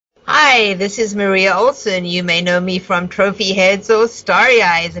Hi, this is Maria Olson. You may know me from Trophy Heads or Starry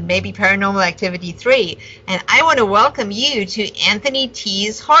Eyes and maybe Paranormal Activity 3. And I want to welcome you to Anthony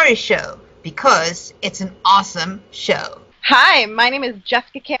T's Horror Show because it's an awesome show. Hi, my name is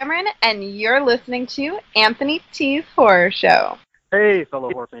Jessica Cameron, and you're listening to Anthony T's Horror Show. Hey, fellow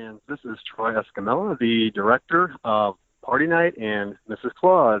horror fans. This is Troy Escamilla, the director of Party Night and Mrs.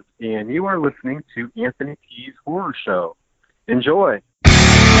 Claus, and you are listening to Anthony T's Horror Show. Enjoy.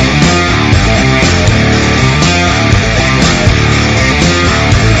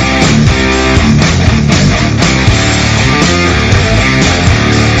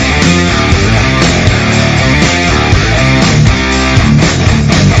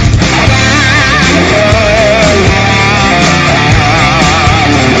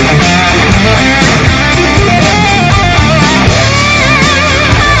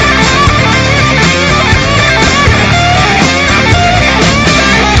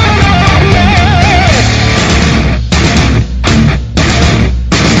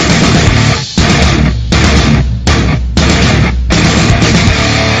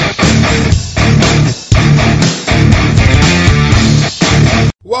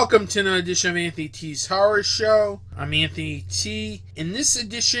 Welcome to another edition of Anthony T's Horror Show. I'm Anthony T. In this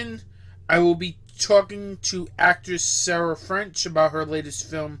edition, I will be talking to actress Sarah French about her latest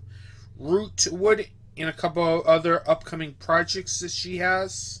film, Rootwood, and a couple of other upcoming projects that she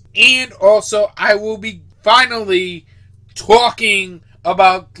has. And also, I will be finally talking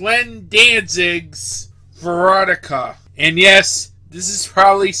about Glenn Danzig's Verotika. And yes, this is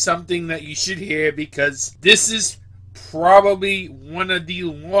probably something that you should hear because this is probably one of the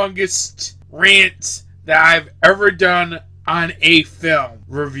longest rants that I've ever done on a film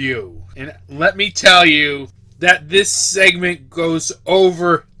review. And let me tell you that this segment goes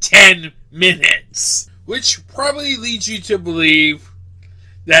over 10 minutes, which probably leads you to believe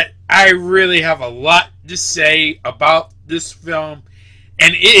that I really have a lot to say about this film,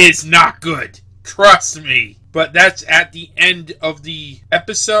 and it is not good. Trust me. But that's at the end of the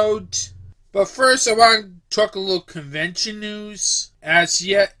episode. But first, I want to talk a little convention news, as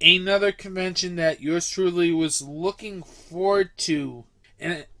yet another convention that yours truly was looking forward to.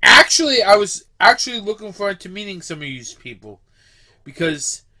 And actually, I was looking forward to meeting some of these people,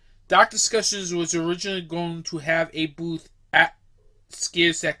 because Doc Discussions was originally going to have a booth at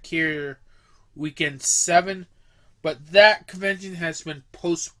Scares That Care Weekend 7, but that convention has been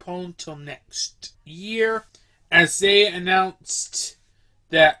postponed till next year, as they announced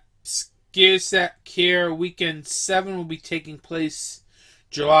that Scares That Care Weekend 7 will be taking place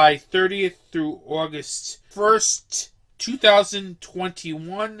July 30th through August 1st,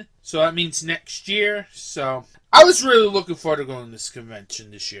 2021. So that means next year. So I was really looking forward to going to this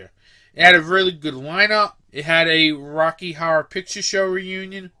convention this year. It had a really good lineup. It had a Rocky Horror Picture Show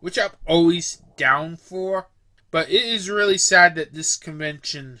reunion, which I'm always down for. But it is really sad that this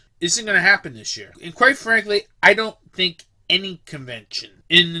convention isn't going to happen this year. And quite frankly, I don't think any convention,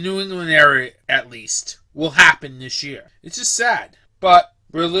 in the New England area at least, will happen this year. It's just sad. But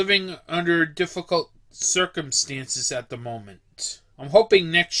we're living under difficult circumstances at the moment. I'm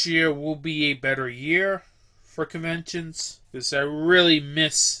hoping next year will be a better year for conventions, because I really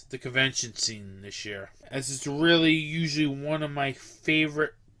miss the convention scene this year, as it's really usually one of my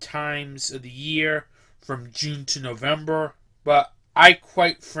favorite times of the year from June to November. But I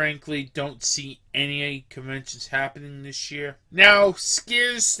quite frankly don't see any conventions happening this year. Now,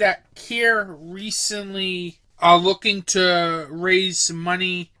 Scares That Care recently are looking to raise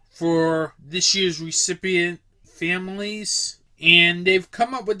money for this year's recipient families. And they've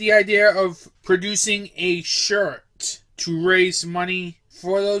come up with the idea of producing a shirt to raise money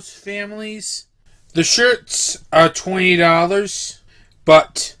for those families. The shirts are $20,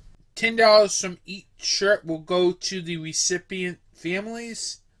 but $10 from each shirt will go to the recipient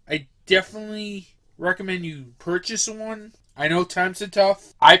families. I definitely recommend you purchase one. I know times are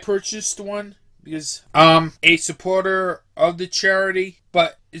tough. I purchased one because I'm a supporter of the charity,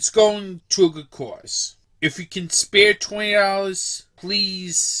 but it's going to a good cause. If you can spare $20,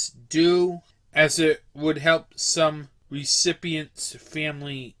 please do, as it would help some recipients'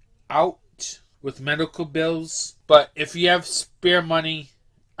 family out with medical bills. But if you have spare money,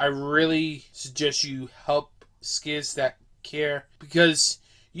 I really suggest you help Scares That Care, because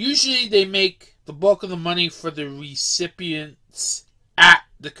usually they make the bulk of the money for the recipients at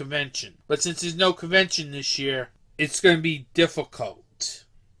the convention. But since there's no convention this year, it's going to be difficult.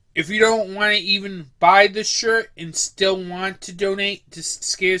 If you don't want to even buy the shirt and still want to donate to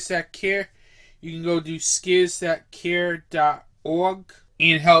Scares That Care, you can go to scaresthatcare.org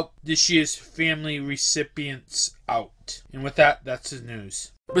and help this year's family recipients out. And with that, that's the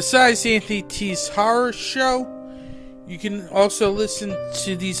news. Besides Anthony T's Horror Show, you can also listen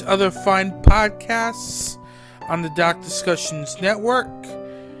to these other fine podcasts on the Doc Discussions Network.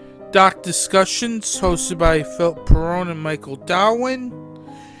 Doc Discussions, hosted by Philip Perrone and Michael Darwin.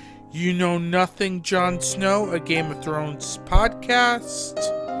 You Know Nothing, Jon Snow, a Game of Thrones podcast.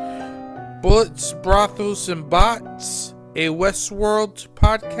 Bullets, Brothels, and Bots, a Westworld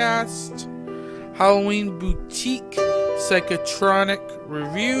podcast. Halloween Boutique, Psychotronic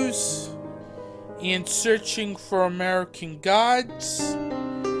Reviews. And Searching for American Gods.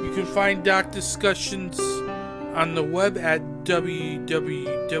 You can find Doc Discussions on the web at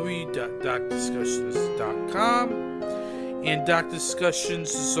www.docdiscussions.com. And Doc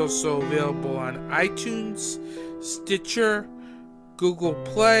Discussions is also available on iTunes, Stitcher, Google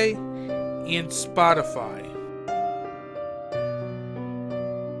Play, and Spotify.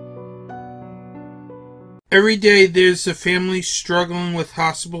 Every day there's a family struggling with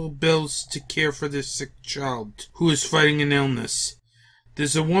hospital bills to care for their sick child who is fighting an illness.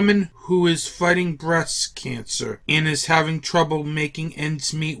 There's a woman who is fighting breast cancer and is having trouble making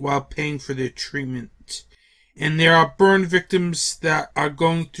ends meet while paying for their treatment. And there are burn victims that are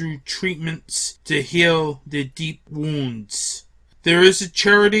going through treatments to heal their deep wounds. There is a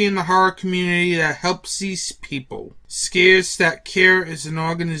charity in the horror community that helps these people. Scares That Care is an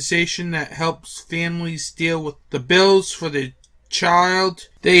organization that helps families deal with the bills for their child.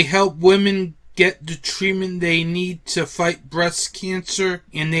 They help women get the treatment they need to fight breast cancer,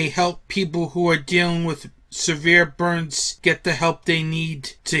 and they help people who are dealing with severe burns get the help they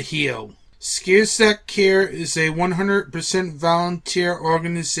need to heal. Scares That Care is a 100% volunteer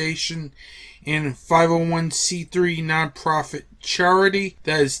organization and 501c3 nonprofit charity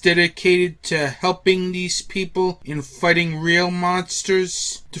that is dedicated to helping these people in fighting real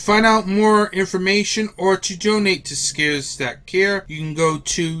monsters. To find out more information or to donate to Scares That Care, you can go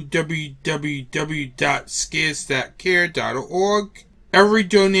to www.scaresthatcare.org. Every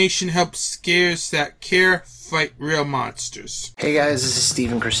donation helps Scares That Care fight real monsters. Hey guys, this is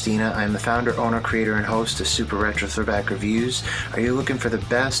Steve and Christina. I'm the founder, owner, creator, and host of Super Retro Throwback Reviews. Are you looking for the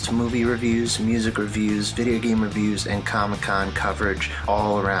best movie reviews, music reviews, video game reviews, and Comic-Con coverage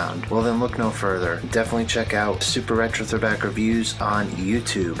all around? Well then look no further. Definitely check out Super Retro Throwback Reviews on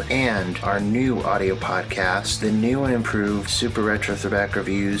YouTube and our new audio podcast, the new and improved Super Retro Throwback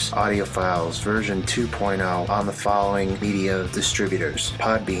Reviews audio files version 2.0 on the following media distributors: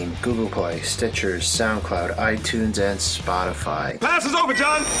 Podbean, Google Play, Stitcher, SoundCloud, iTunes, and Spotify. Class is over,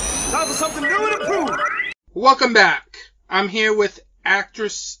 John. Time for something new and improved. Welcome back. I'm here with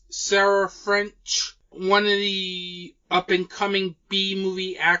actress Sarah French, one of the up-and-coming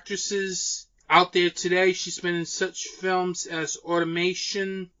B-movie actresses out there today. She's been in such films as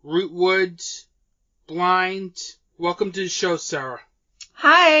Automation, Rootwood, Blind. Welcome to the show, Sarah.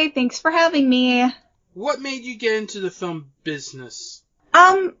 Hi, thanks for having me. What made you get into the film business?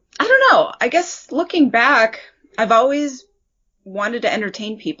 I don't know. I guess looking back, I've always wanted to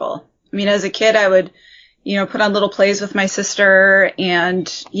entertain people. I mean, as a kid, I would, put on little plays with my sister, and,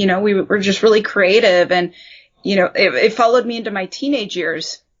 we were just really creative, and, it followed me into my teenage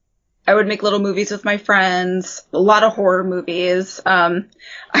years. I would make little movies with my friends, a lot of horror movies. I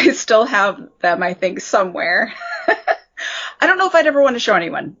still have them, I think, somewhere. I don't know if I'd ever want to show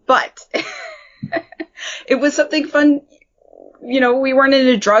anyone, but it was something fun. We weren't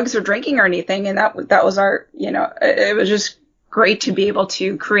into drugs or drinking or anything, and that was our, it was just great to be able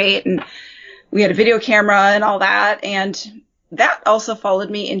to create, and we had a video camera and all that, and that also followed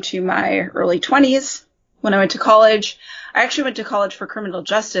me into my early 20s when I went to college. I actually went to college for criminal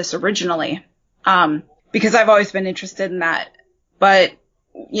justice originally, because I've always been interested in that, but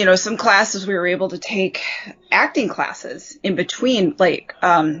some classes we were able to take acting classes in between, like,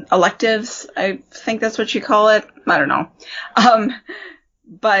 electives. I think that's what you call it. I don't know.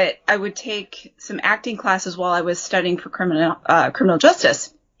 But I would take some acting classes while I was studying for criminal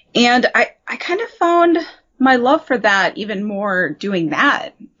justice. And I kind of found my love for that even more doing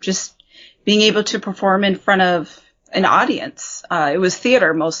that, just being able to perform in front of an audience. It was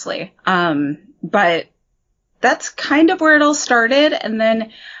theater mostly. But that's kind of where it all started. And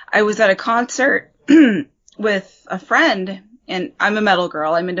then I was at a concert with a friend, and I'm a metal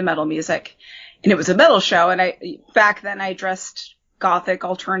girl. I'm into metal music, and it was a metal show. And back then I dressed gothic,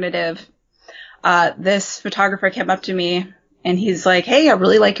 alternative. This photographer came up to me, and he's like, "Hey, I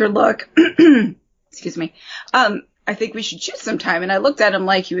really like your look." Excuse me. I think we should shoot sometime. And I looked at him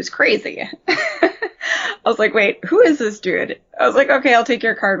like he was crazy. I was like, wait, who is this dude? I was like, okay, I'll take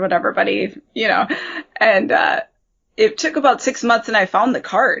your card, whatever, buddy, and it took about 6 months, and I found the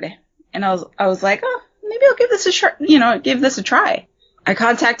card, and I was like, oh, maybe I'll give this a try. I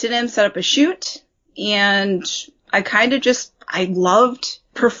contacted him, set up a shoot, and I loved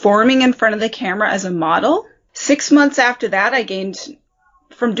performing in front of the camera as a model. 6 months after that, I gained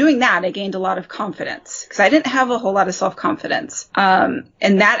a lot of confidence because I didn't have a whole lot of self-confidence. And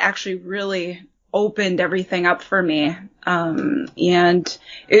that actually really opened everything up for me. And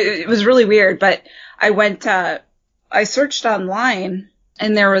it was really weird, but I searched online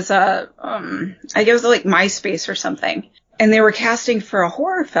and there was I guess it was like MySpace or something. And they were casting for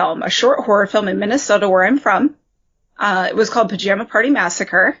a short horror film in Minnesota where I'm from. It was called Pajama Party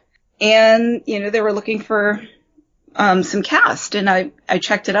Massacre. And, they were looking for some cast, and I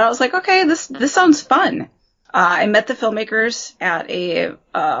checked it out. I was like, okay, this sounds fun. I met the filmmakers at a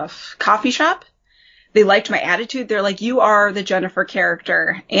coffee shop. They liked my attitude. They're like, you are the Jennifer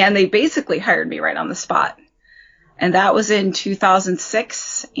character. And they basically hired me right on the spot. And that was in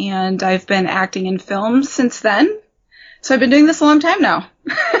 2006, and I've been acting in films since then. So I've been doing this a long time now.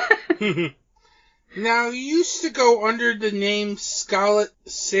 Now, you used to go under the name Scarlett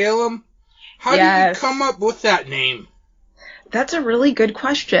Salem. How did you come up with that name? That's a really good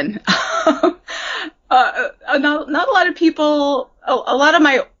question. Not a lot of people, a lot of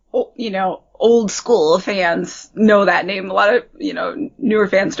my, old school fans know that name. A lot of, newer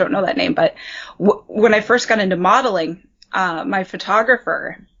fans don't know that name. But when I first got into modeling, my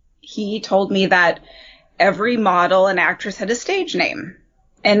photographer, he told me that every model and actress had a stage name.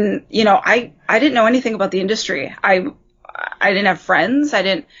 And, I didn't know anything about the industry. I didn't have friends. I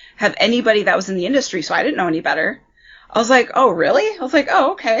didn't have anybody that was in the industry, so I didn't know any better. I was like, oh, really? I was like,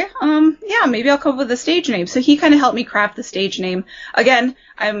 oh, okay. Yeah, maybe I'll come up with a stage name. So he kind of helped me craft the stage name. Again,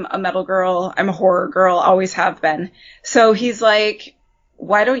 I'm a metal girl. I'm a horror girl. Always have been. So he's like,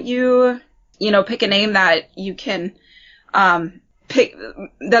 why don't you, pick a name that you can pick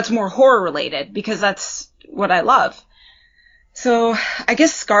that's more horror related, because that's what I love. So I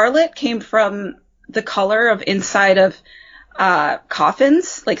guess Scarlet came from the color of inside of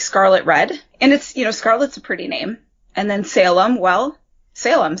coffins, like scarlet red. And it's, Scarlet's a pretty name. And then Salem,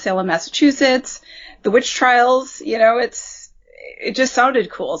 Salem, Massachusetts, the witch trials, it just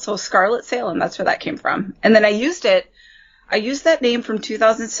sounded cool. So Scarlet Salem, that's where that came from. And then I used that name from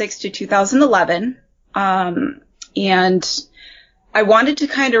 2006 to 2011. And I wanted to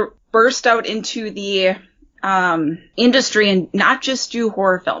kind of burst out into the industry and not just do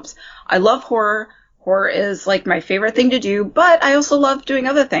horror films. I love horror. Horror is like my favorite thing to do, but I also love doing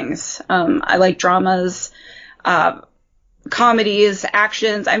other things. I like dramas, comedies,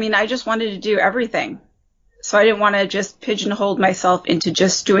 actions. I mean, I just wanted to do everything. So I didn't want to just pigeonhole myself into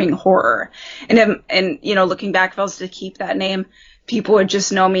just doing horror. And looking back, if I was to keep that name, people would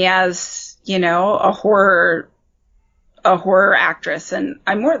just know me as, a horror actress. And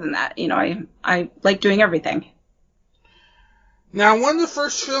I'm more than that. I like doing everything. Now, one of the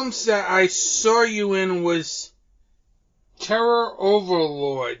first films that I saw you in was Terror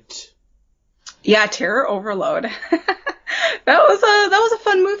Overlord. Yeah, Terror Overload. That was a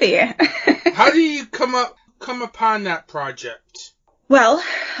fun movie. How did you come upon that project? Well,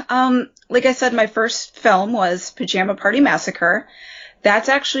 like I said, my first film was Pajama Party Massacre. That's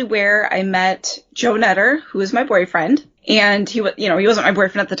actually where I met Joe Nutter, who was my boyfriend. And he wasn't my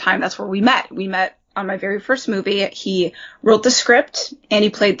boyfriend at the time. That's where we met. We met on my very first movie. He wrote the script and he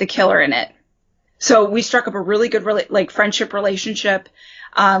played the killer in it. So we struck up a really good, friendship relationship.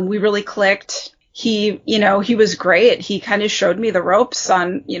 We really clicked. He was great. He kind of showed me the ropes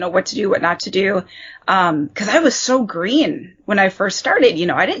on, what to do, what not to do. 'Cause I was so green when I first started.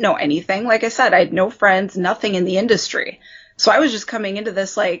 I didn't know anything. Like I said, I had no friends, nothing in the industry. So I was just coming into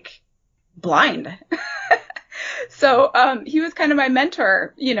this blind. So, he was kind of my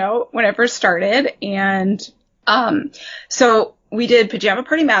mentor, when I first started. And, so we did Pajama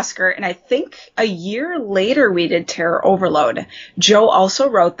Party Massacre. And I think a year later we did Terror Overload. Joe also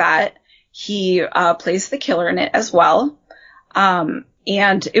wrote that. He, plays the killer in it as well.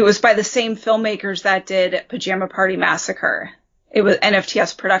 And it was by the same filmmakers that did Pajama Party Massacre. It was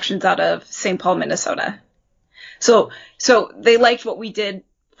NFTS Productions out of St. Paul, Minnesota. So they liked what we did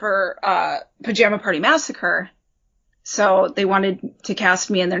for, Pajama Party Massacre. So they wanted to cast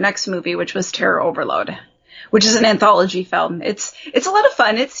me in their next movie, which was Terror Overload, which is an anthology film. It's a lot of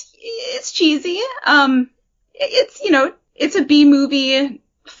fun. It's cheesy. It's a B movie,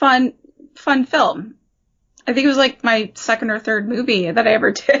 fun film. I think it was like my second or third movie that I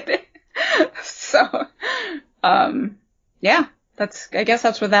ever did. So, yeah, I guess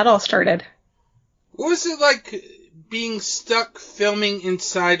that's where that all started. What was it like being stuck filming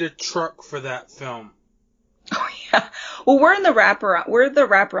inside a truck for that film? Oh yeah. Well, we're the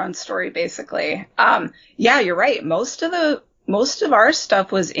wraparound story basically. Yeah, you're right. Most of most of our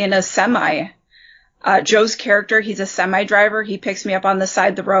stuff was in a semi. Joe's character, he's a semi driver. He picks me up on the side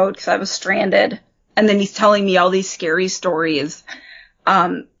of the road because I was stranded. And then he's telling me all these scary stories.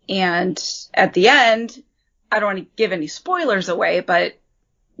 And at the end, I don't want to give any spoilers away, but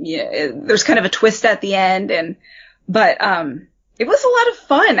yeah, there's kind of a twist at the end. But it was a lot of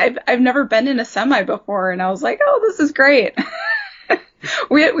fun. I've never been in a semi before, and I was like, oh, this is great.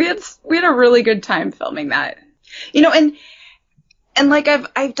 we had a really good time filming that. You know, and like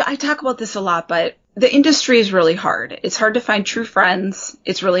I talk about this a lot, but the industry is really hard. It's hard to find true friends.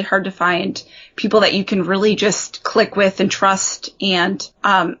 It's really hard to find people that you can really just click with and trust. And,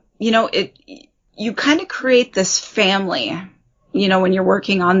 you know, you kind of create this family, you know, when you're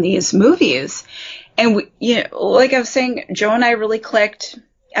working on these movies. And you know, like I was saying, Joe and I really clicked.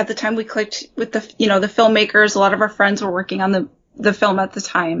 At the time we clicked with the filmmakers. A lot of our friends were working on the film at the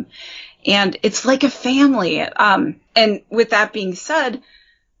time. And it's like a family. And with that being said,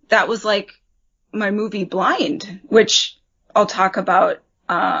 that was like my movie Blind, which I'll talk about,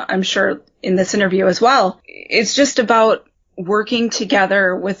 I'm sure, in this interview as well. It's just about working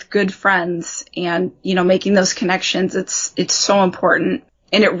together with good friends and, you know, making those connections. It's so important.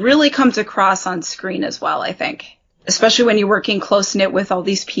 And it really comes across on screen as well, I think, especially when you're working close knit with all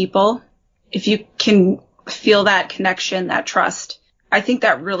these people. If you can feel that connection, that trust, I think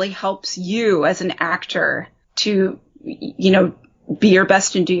that really helps you as an actor to, you know, be your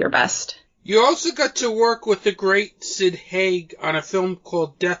best and do your best. You also got to work with the great Sid Haig on a film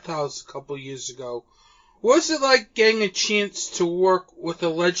called Death House a couple years ago. What was it like getting a chance to work with a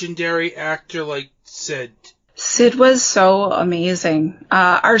legendary actor like Sid? Sid was so amazing.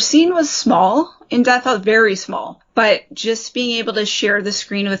 Our scene was small in Death House, very small, but just being able to share the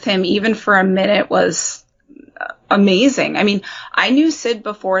screen with him even for a minute was amazing. I mean, I knew Sid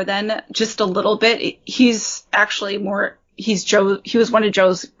before then, just a little bit. He's Joe. He was one of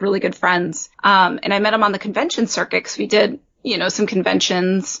Joe's really good friends. And I met him on the convention circuit because we did, you know, some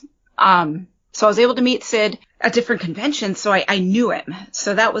conventions. So I was able to meet Sid at different conventions. So I knew him.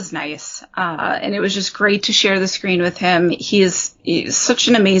 So that was nice. And it was just great to share the screen with him. He's such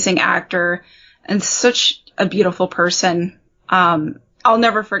an amazing actor and such a beautiful person. I'll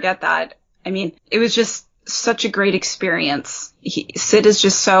never forget that. I mean, it was just such a great experience. Sid is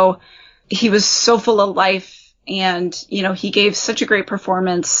just he was so full of life. And, you know, he gave such a great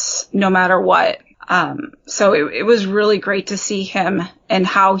performance no matter what. So it was really great to see him and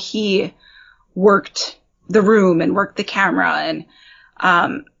how he worked the room and worked the camera.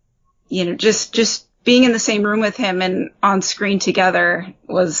 And, you know, just being in the same room with him and on screen together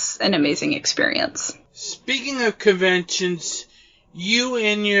was an amazing experience. Speaking of conventions, you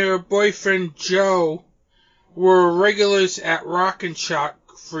and your boyfriend Joe were regulars at Rock and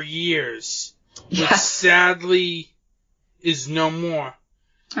Shock for years. Which sadly is no more.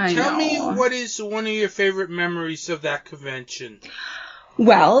 Tell me, what is one of your favorite memories of that convention?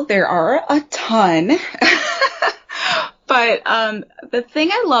 Well, there are a ton. But the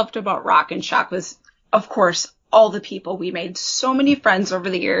thing I loved about Rock and Shock was, of course, all the people. We made so many friends over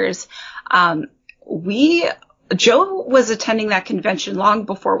the years. Joe was attending that convention long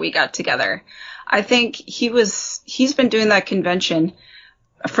before we got together. I think he's been doing that convention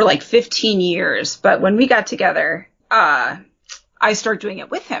for like 15 years. But when we got together, I started doing it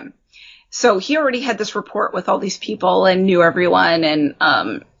with him. So he already had this rapport with all these people and knew everyone. And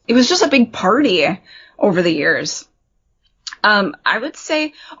it was just a big party over the years. I would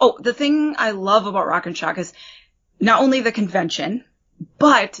say, the thing I love about Rock and Shock is not only the convention,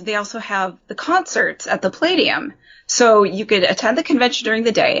 but they also have the concerts at the Palladium. So you could attend the convention during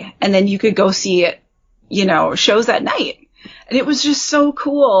the day and then you could go see, you know, shows at night. And it was just so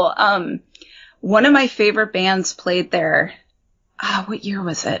cool. One of my favorite bands played there. What year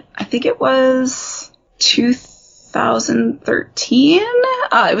was it? I think it was 2013.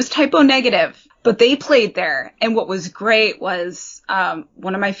 It was Typo Negative, but they played there. And what was great was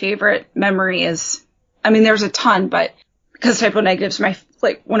one of my favorite memories. I mean, there's a ton, but because Typo Negative's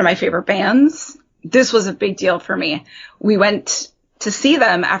one of my favorite bands, this was a big deal for me. We went to see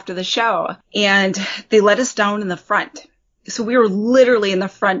them after the show, and they let us down in the front. So we were literally in the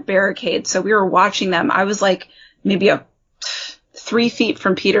front barricade. So we were watching them. I was like maybe 3 feet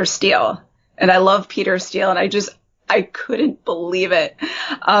from Peter Steele. And I love Peter Steele. And I couldn't believe it.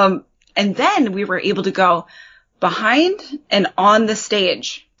 And then we were able to go behind and on the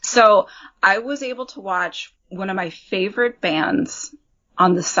stage. So I was able to watch one of my favorite bands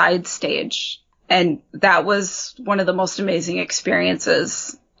on the side stage. And that was one of the most amazing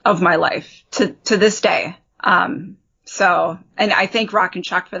experiences of my life to this day. And I thank Rock and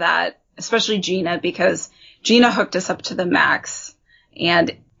Shock for that, especially Gina, because Gina hooked us up to the max.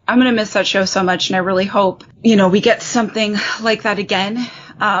 And I'm going to miss that show so much, and I really hope, we get something like that again.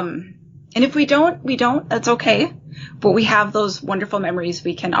 And if we don't, that's okay. But we have those wonderful memories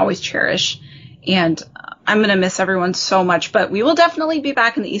we can always cherish. And I'm going to miss everyone so much, but we will definitely be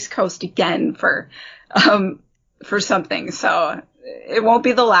back in the East Coast again for something. So it won't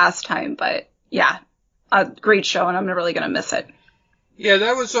be the last time, but yeah, a great show, and I'm really going to miss it. Yeah,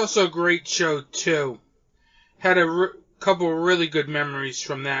 that was also a great show, too. Had a couple of really good memories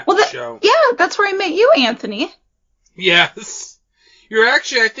from that show. Yeah, that's where I met you, Anthony. Yes. You're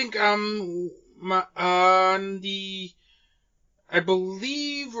actually, I think, I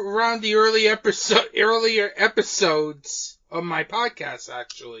believe around the earlier episodes of my podcast,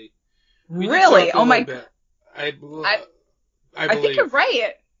 actually. Really? Oh my God. I believe. I think you're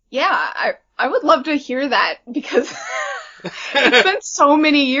right. Yeah, I would love to hear that, because it's been so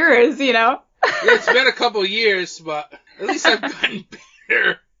many years, Yeah, it's been a couple years, but at least I've gotten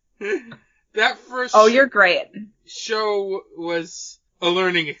better. That first you're great. Show was a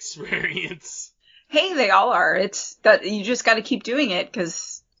learning experience. Hey, they all are. It's that you just got to keep doing it,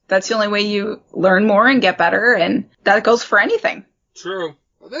 because that's the only way you learn more and get better, and that goes for anything. True.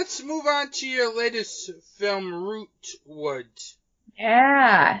 Well, let's move on to your latest film, Rootwood.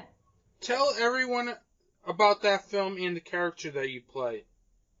 Yeah. Tell everyone about that film and the character that you play.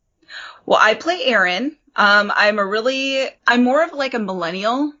 Well, I play Erin. I'm more of like a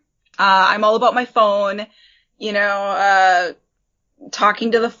millennial. I'm all about my phone,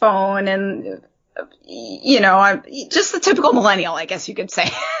 talking to the phone, and, I'm just the typical millennial, I guess you could say.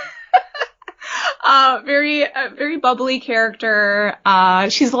 Very bubbly character.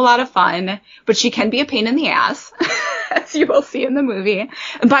 She's a lot of fun, but she can be a pain in the ass, as you will see in the movie.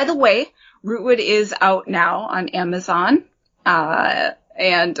 And by the way, Rootwood is out now on Amazon,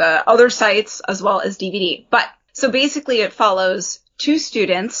 and other sites, as well as DVD. But so basically it follows two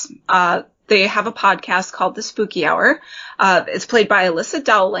students. They have a podcast called The Spooky Hour. It's played by Alyssa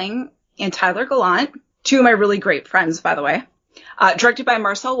Dowling and Tyler Gallant, two of my really great friends, by the way. Directed by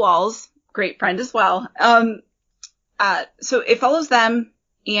Marcel Walls, great friend as well. So it follows them,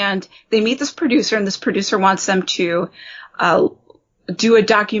 and they meet this producer, and this producer wants them to do a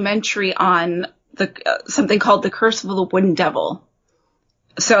documentary on something called The Curse of the Wooden Devil.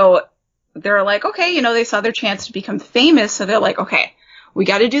 So they're like, okay, they saw their chance to become famous, so they're like, okay, we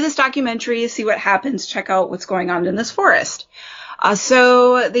got to do this documentary, see what happens, check out what's going on in this forest.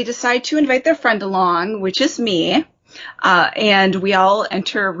 So they decide to invite their friend along, which is me, and we all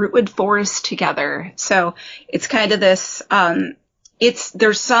enter Rootwood Forest together. So it's kind of this,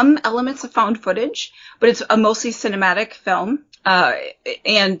 there's some elements of found footage, but it's a mostly cinematic film.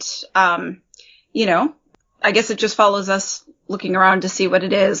 And I guess it just follows us looking around to see what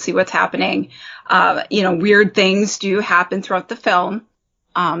it is, see what's happening. Weird things do happen throughout the film.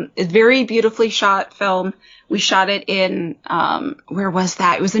 It's a very beautifully shot film. We shot it in, where was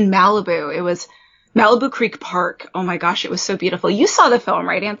that? It was in Malibu. It was Malibu Creek Park. Oh my gosh, it was so beautiful. You saw the film,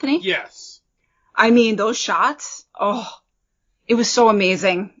 right, Anthony? Yes. I mean, those shots, it was so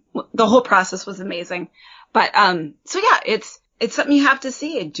amazing. The whole process was amazing. But, so yeah, it's something you have to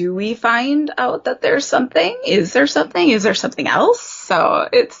see. Do we find out that there's something? Is there something? Is there something else? So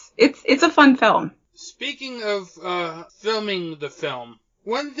it's a fun film. Speaking of filming the film,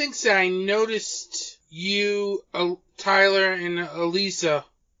 one of the things that I noticed you, Tyler, and Elisa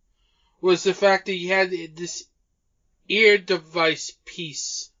was the fact that you had this ear device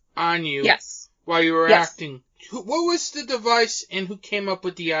piece on you. Yes. While you were acting. What was the device, and who came up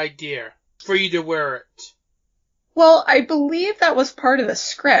with the idea for you to wear it? Well, I believe that was part of the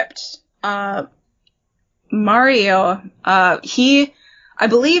script. Mario, I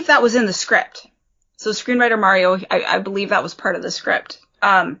believe that was in the script. So screenwriter Mario, I believe that was part of the script.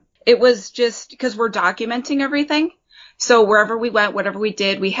 It was just because we're documenting everything. So wherever we went, whatever we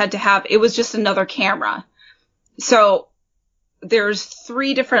did, we had to have, it was just another camera. So there's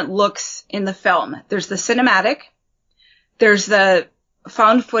 3 different looks in the film. There's the cinematic, there's the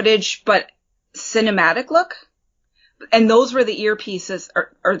found footage, but cinematic look. And those were the earpieces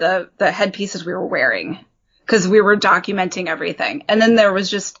or the headpieces we were wearing, because we were documenting everything. And then there was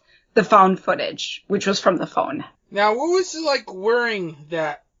just the found footage, which was from the phone. Now, what was it like wearing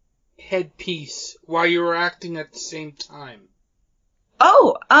that headpiece while you were acting at the same time?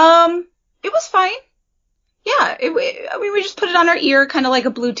 It was fine. Yeah, we just put it on our ear, kind of like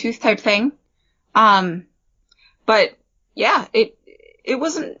a Bluetooth type thing. But yeah, it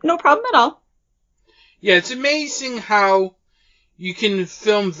wasn't no problem at all. Yeah, it's amazing how you can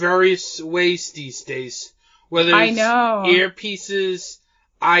film various ways these days. Whether it's earpieces,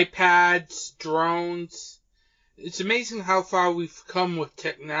 iPads, drones. It's amazing how far we've come with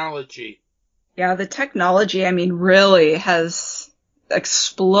technology. Yeah, the technology, I mean, really has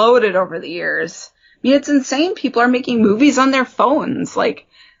exploded over the years. I mean, it's insane. People are making movies on their phones. Like,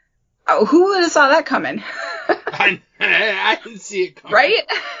 oh, who would have saw that coming? I didn't see it coming. Right?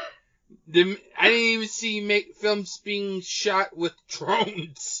 I didn't even see films being shot with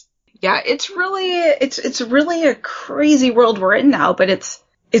drones. Yeah, it's really a crazy world we're in now, but it's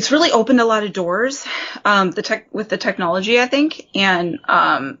really opened a lot of doors, with the technology, I think, and,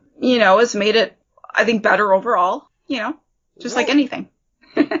 it's made it, I think, better overall, just like anything.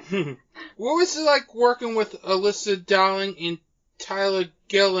 What was it like working with Alyssa Dowling and Tyler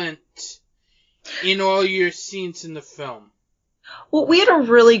Gillant in all your scenes in the film? Well, we had a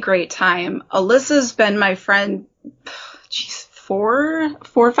really great time. Alyssa's been my friend, 4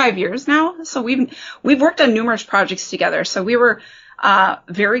 or 5 years now. So we've worked on numerous projects together. So we were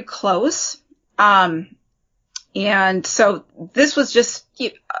very close. And so this was just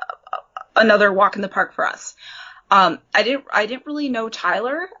another walk in the park for us. I didn't really know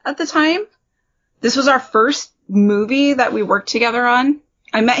Tyler at the time. This was our first movie that we worked together on.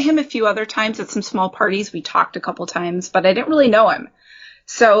 I met him a few other times at some small parties. We talked a couple times, but I didn't really know him.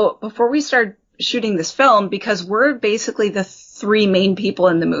 So before we started shooting this film, because we're basically the 3 main people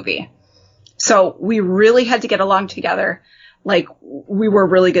in the movie, so we really had to get along together like we were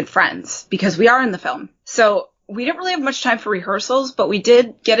really good friends because we are in the film. So we didn't really have much time for rehearsals, but we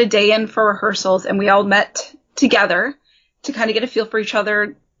did get a day in for rehearsals, and we all met together to kind of get a feel for each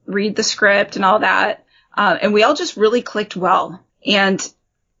other, read the script and all that. And we all just really clicked well. And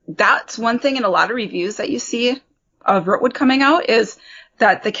that's one thing in a lot of reviews that you see of Rootwood coming out is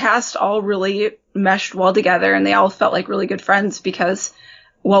that the cast all really meshed well together and they all felt like really good friends because,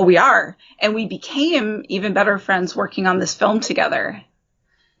 well, we are. And we became even better friends working on this film together.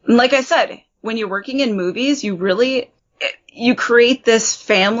 And like I said, when you're working in movies, you create this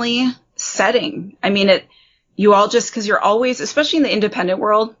family setting. I mean, you all just, because you're always, especially in the independent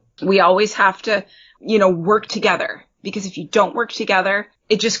world, we always have to, work together. Because if you don't work together,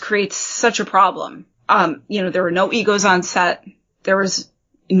 it just creates such a problem. There were no egos on set. There was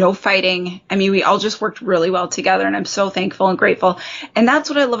no fighting. I mean, we all just worked really well together, and I'm so thankful and grateful. And that's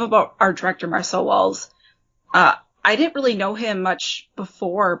what I love about our director, Marcel Walls. I didn't really know him much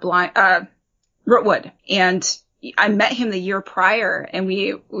before Rootwood, and I met him the year prior, and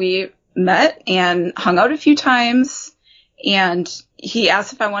we met and hung out a few times, and he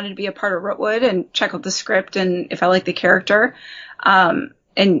asked if I wanted to be a part of Rootwood and check out the script and if I liked the character. And,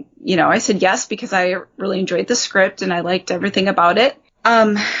 I said yes because I really enjoyed the script and I liked everything about it.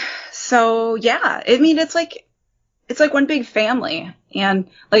 So yeah, I mean, it's like one big family. And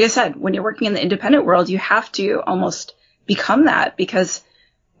like I said, when you're working in the independent world, you have to almost become that because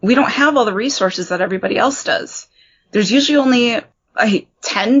we don't have all the resources that everybody else does. There's usually only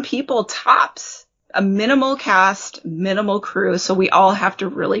 10 people tops, a minimal cast, minimal crew. So we all have to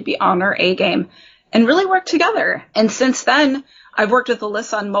really be on our A game and really work together. And since then, I've worked with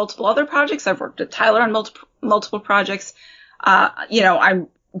Alyssa on multiple other projects. I've worked with Tyler on multiple projects. I'm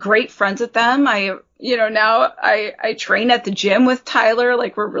great friends with them. Now I train at the gym with Tyler.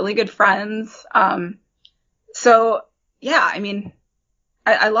 Like, we're really good friends. So yeah, I mean,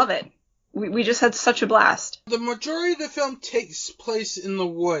 I love it. We just had such a blast. The majority of the film takes place in the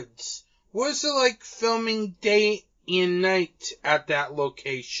woods. What is it like filming day and night at that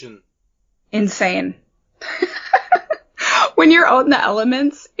location? Insane. When you're out in the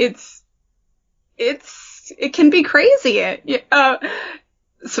elements, it can be crazy.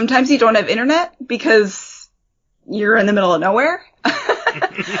 Sometimes you don't have internet because you're in the middle of nowhere.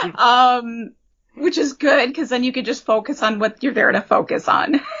 Which is good because then you can just focus on what you're there to focus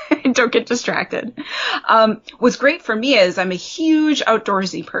on and don't get distracted. What's great for me is I'm a huge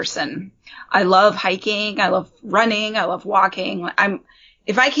outdoorsy person. I love hiking. I love running. I love walking.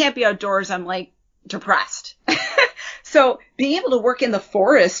 If I can't be outdoors, I'm like depressed. So being able to work in the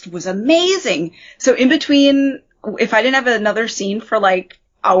forest was amazing. So in between, if I didn't have another scene for like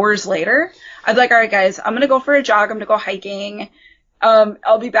hours later, I'd be like, all right, guys, I'm going to go for a jog. I'm going to go hiking.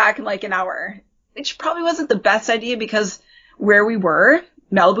 I'll be back in like an hour, which probably wasn't the best idea because where we were,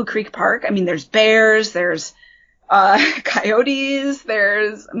 Malibu Creek Park, I mean, there's bears, there's coyotes,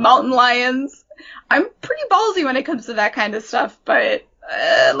 there's mountain lions. I'm pretty ballsy when it comes to that kind of stuff, but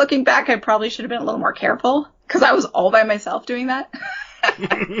looking back, I probably should have been a little more careful because I was all by myself doing that.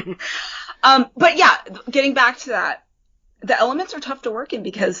 But yeah, getting back to that, the elements are tough to work in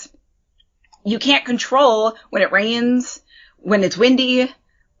because you can't control when it rains, when it's windy,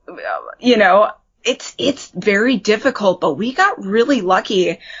 it's very difficult, but we got really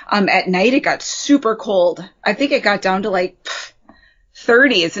lucky. At night, it got super cold. I think it got down to like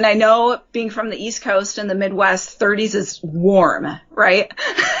 30s. And I know being from the East Coast and the Midwest, 30s is warm, right?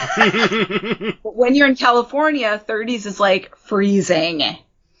 But when you're in California, 30s is like freezing,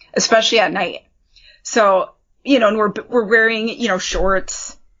 especially at night. So, you know, and we're wearing, you know,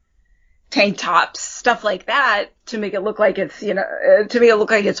 shorts, tank tops, stuff like that to make it look like it's, you know, to make it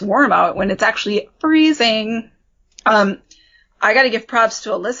look like it's warm out when it's actually freezing. I got to give props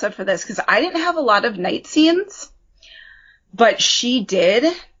to Alyssa for this because I didn't have a lot of night scenes, but she did.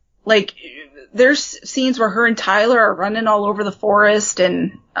 Like, there's scenes where her and Tyler are running all over the forest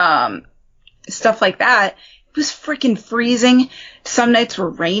and stuff like that. It was freaking freezing. Some nights were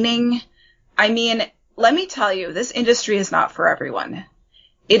raining. I mean, let me tell you, this industry is not for everyone.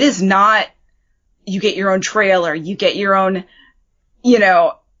 It is not, you get your own trailer, you get your own, you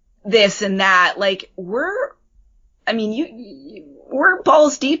know, this and that. Like, we're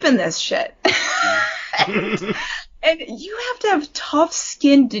balls deep in this shit. And you have to have tough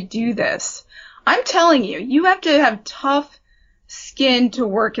skin to do this. I'm telling you, you have to have tough skin to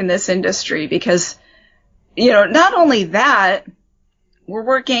work in this industry because, you know, not only that, we're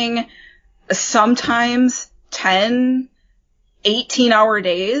working sometimes 10, 18-hour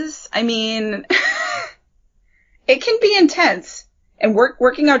days. I mean, it can be intense, and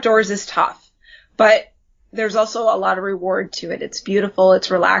working outdoors is tough, but there's also a lot of reward to it. It's beautiful. It's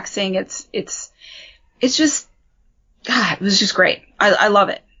relaxing. It's just, God, it was just great. I love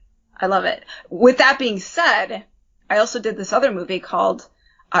it. I love it. With that being said, I also did this other movie called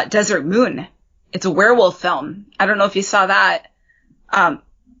Desert Moon. It's a werewolf film. I don't know if you saw that.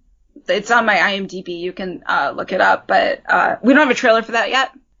 It's on my IMDb. You can look it up, but we don't have a trailer for that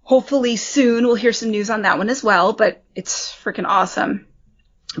yet. Hopefully soon we'll hear some news on that one as well, but it's freaking awesome.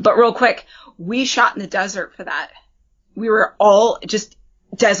 But real quick, we shot in the desert for that. We were all just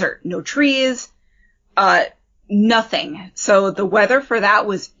desert, no trees, nothing. So the weather for that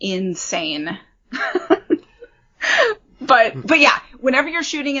was insane. But yeah, whenever you're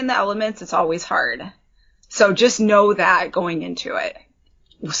shooting in the elements, it's always hard. So just know that going into it.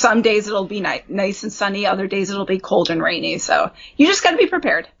 Some days it'll be nice and sunny. Other days it'll be cold and rainy. So you just got to be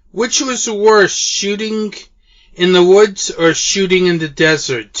prepared. Which was worse, shooting in the woods or shooting in the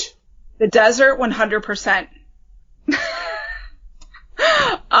desert? The desert, 100%.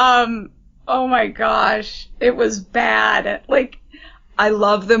 Oh my gosh. It was bad. Like, I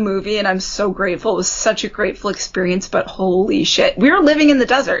love the movie and I'm so grateful. It was such a grateful experience, but holy shit. We were living in the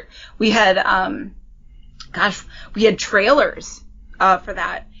desert. We had, we had trailers. For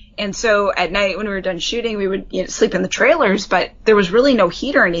that. And so at night when we were done shooting, we would, you know, sleep in the trailers, but there was really no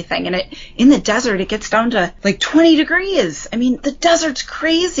heat or anything. And in the desert, it gets down to like 20 degrees. I mean, the desert's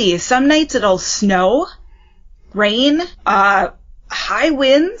crazy. Some nights it'll snow, rain, high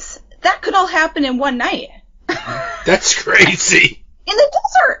winds. That could all happen in one night. That's crazy. In the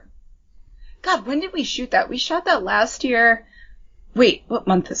desert. God, when did we shoot that? We shot that last year. Wait, what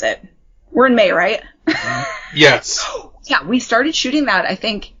month is it? We're in May, right? Yes. Yeah, we started shooting that, I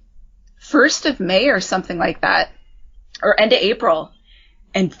think, 1st of May or something like that, or end of April.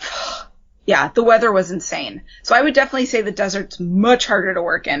 And yeah, the weather was insane. So I would definitely say the desert's much harder to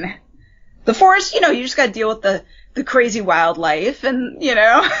work in. The forest, you know, you just got to deal with the crazy wildlife and, you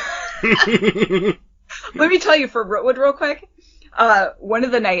know. Let me tell you for Rootwood real quick. One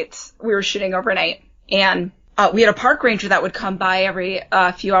of the nights we were shooting overnight, and we had a park ranger that would come by every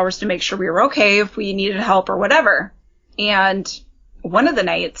few hours to make sure we were okay if we needed help or whatever. And one of the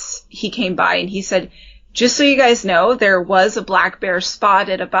nights he came by and he said, just so you guys know, there was a black bear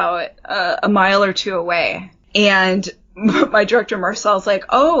spotted about a mile or two away. And my director Marcel's like,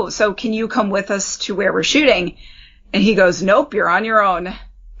 oh, so can you come with us to where we're shooting? And he goes, nope, you're on your own.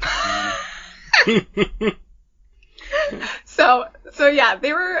 So yeah,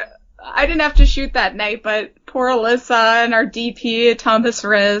 I didn't have to shoot that night, but poor Alyssa and our DP, Thomas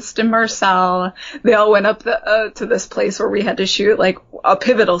Rist and Marcel, they all went up to this place where we had to shoot like a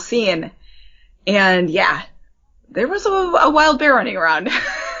pivotal scene. And yeah, there was a wild bear running around.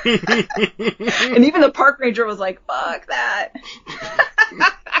 And even the park ranger was like, fuck that.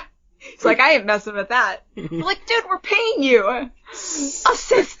 It's like, I ain't messing with that. I'm like, dude, we're paying you.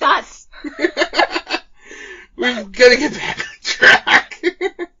 Assist us. We've got to get back on track.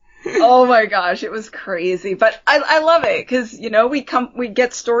 Oh my gosh, it was crazy. But I love it because, you know, we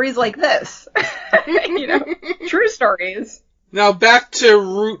get stories like this. You know, true stories. Now back to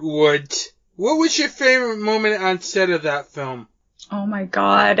Rootwood. What was your favorite moment on set of that film? Oh my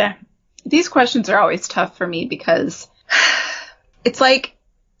God. These questions are always tough for me because it's like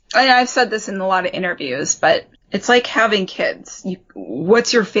I've said this in a lot of interviews, but it's like having kids.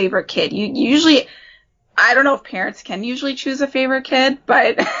 What's your favorite kid? You usually, I don't know if parents can usually choose a favorite kid,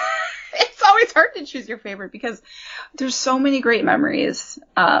 but it's always hard to choose your favorite because there's so many great memories.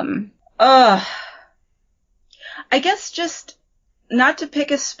 I guess just not to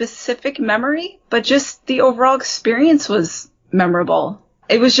pick a specific memory, but just the overall experience was memorable.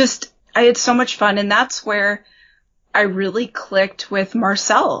 It was just, I had so much fun, and that's where I really clicked with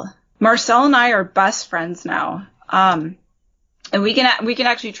Marcel. Marcel and I are best friends now. And we can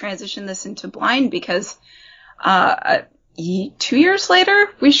actually transition this into Blind because 2 years later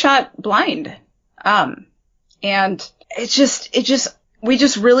we shot Blind. And we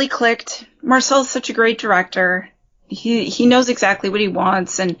just really clicked. Marcel's such a great director. He knows exactly what he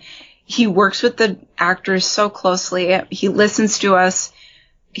wants, and he works with the actors so closely. He listens to us.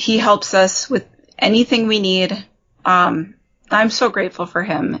 He helps us with anything we need. I'm so grateful for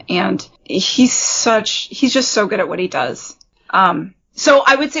him, and he's just so good at what he does. So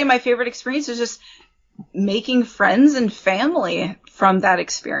I would say my favorite experience is just making friends and family from that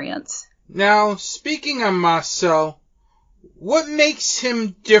experience. Now, speaking of Marcel, what makes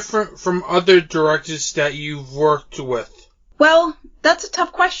him different from other directors that you've worked with? Well, that's a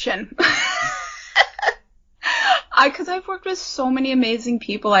tough question. Because I've worked with so many amazing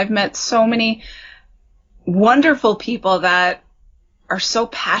people. I've met so many wonderful people that are so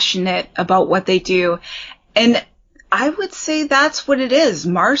passionate about what they do. And I would say that's what it is.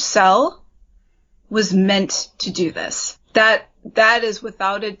 Marcel was meant to do this. That is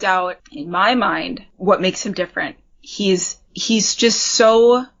without a doubt, in my mind, what makes him different. He's just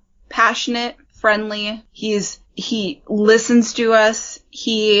so passionate, friendly. He listens to us.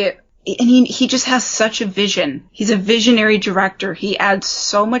 He just has such a vision. He's a visionary director. He adds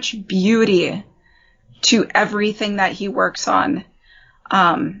so much beauty to everything that he works on.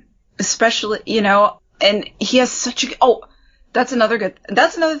 Especially, and he has such that's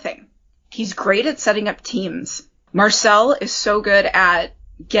another thing. He's great at setting up teams. Marcel is so good at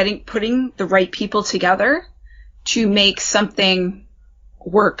putting the right people together to make something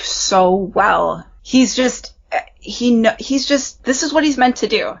work so well. This is what he's meant to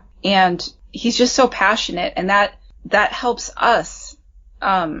do. And he's just so passionate, and that helps us,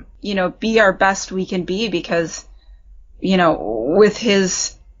 be our best we can be because, with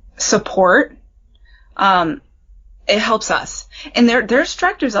his support, it helps us. And there's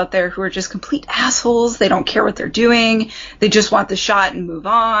directors out there who are just complete assholes. They don't care what they're doing. They just want the shot and move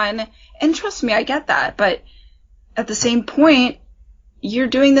on. And trust me, I get that. But at the same point, you're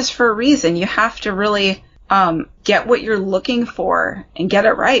doing this for a reason. You have to really get what you're looking for and get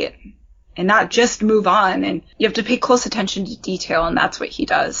it right and not just move on. And you have to pay close attention to detail, and that's what he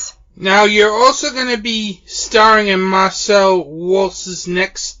does. Now, you're also going to be starring in Marcel Waltz's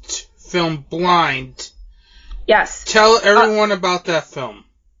next film, Blind. Yes. Tell everyone about that film.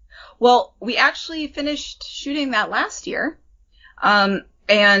 Well, we actually finished shooting that last year. And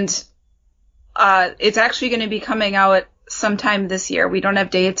it's actually going to be coming out sometime this year. We don't have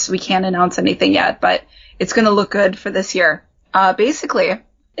dates. We can't announce anything yet, but it's going to look good for this year. Basically,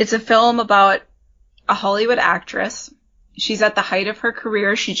 it's a film about a Hollywood actress. She's at the height of her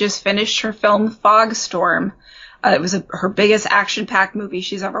career. She just finished her film Fog Storm. It was her biggest action-packed movie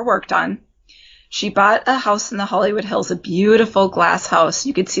she's ever worked on. She bought a house in the Hollywood Hills, a beautiful glass house.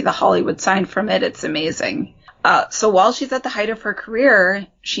 You could see the Hollywood sign from it. It's amazing. So while she's at the height of her career,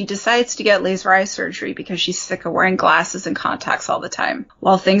 she decides to get laser eye surgery because she's sick of wearing glasses and contacts all the time.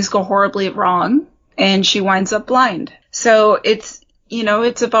 Well, things go horribly wrong, and she winds up blind. So it's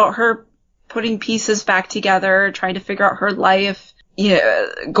about her putting pieces back together, trying to figure out her life,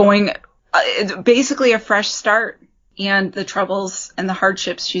 basically a fresh start, and the troubles and the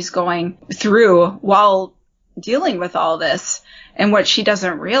hardships she's going through while dealing with all this. And what she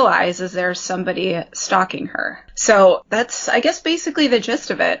doesn't realize is there's somebody stalking her. So that's, I guess, basically the gist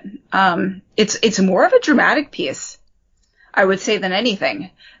of it. It's more of a dramatic piece, I would say, than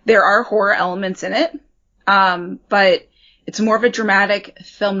anything. There are horror elements in it, but it's more of a dramatic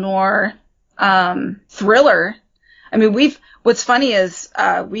film noir thriller. I mean, what's funny is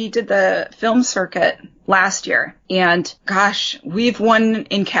we did the film circuit last year, and gosh, we've won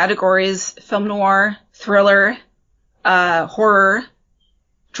in categories film noir, thriller, horror,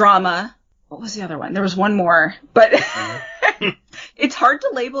 drama. What was the other one? There was one more, but it's hard to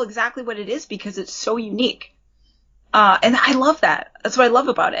label exactly what it is because it's so unique. And I love that. That's what I love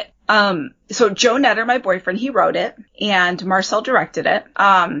about it. So Joe Netter, my boyfriend, he wrote it, and Marcel directed it.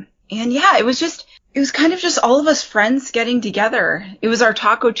 And yeah, it was kind of just all of us friends getting together. It was our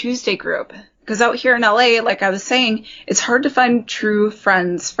Taco Tuesday group. Because out here in LA, like I was saying, it's hard to find true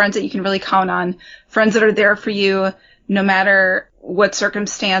friends that you can really count on, friends that are there for you no matter what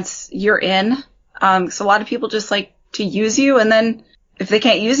circumstance you're in. So a lot of people just like to use you, and then if they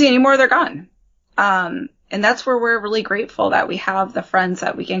can't use you anymore, they're gone. And that's where we're really grateful that we have the friends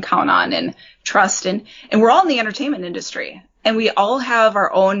that we can count on and trust. And we're all in the entertainment industry, and we all have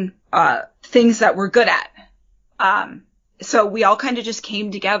our own things that we're good at. So we all kind of just came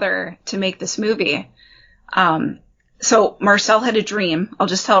together to make this movie. So Marcel had a dream. I'll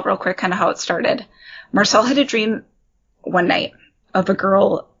just tell it real quick kind of how it started. Marcel had a dream one night of a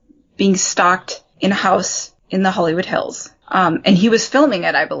girl being stalked in a house in the Hollywood Hills. And he was filming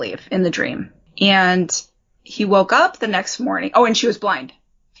it, I believe, in the dream. And he woke up the next morning. Oh, and she was blind.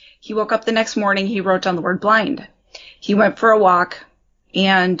 He woke up the next morning. He wrote down the word blind. He went for a walk,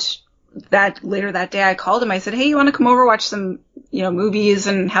 and later that day I called him. I said, hey, you want to come over, watch some, movies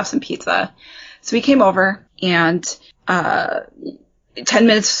and have some pizza? So he came over, and 10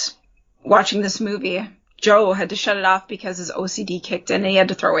 minutes watching this movie, Joe had to shut it off because his OCD kicked in and he had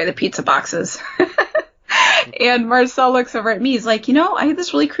to throw away the pizza boxes. And Marcel looks over at me. He's like, I had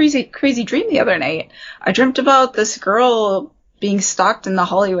this really crazy dream the other night. I dreamt about this girl being stalked in the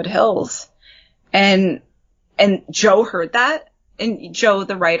Hollywood Hills. And Joe heard that. And Joe,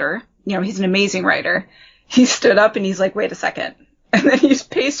 the writer, he's an amazing writer. He stood up and he's like, wait a second. And then he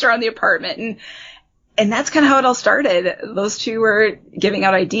paced around the apartment. And that's kind of how it all started. Those two were giving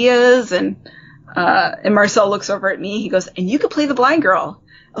out ideas, and Marcel looks over at me. He goes, and you could play the blind girl.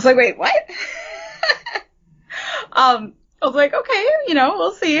 I was like, wait, what? I was like, okay,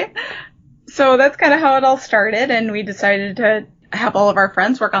 we'll see. So that's kind of how it all started, and we decided to have all of our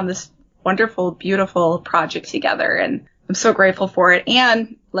friends work on this wonderful, beautiful project together, and I'm so grateful for it.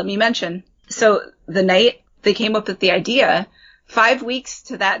 And let me mention, so the night they came up with the idea, 5 weeks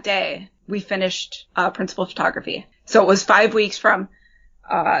to that day, we finished principal photography. So it was 5 weeks from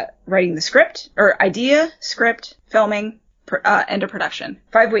writing the script, or idea, script, filming, end of production.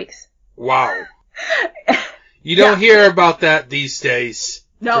 5 weeks. Wow. You don't hear about that these days.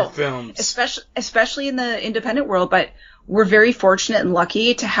 No, for films. Especially in the independent world, but we're very fortunate and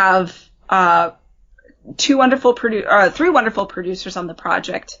lucky to have three wonderful producers on the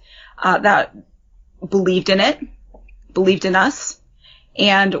project that believed in it, believed in us,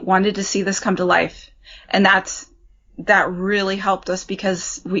 and wanted to see this come to life. And that really helped us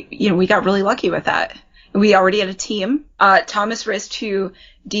because we got really lucky with that. We already had a team. Thomas Rist, who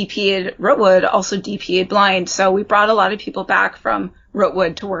DP'd Rootwood, also DP'd Blind. So we brought a lot of people back from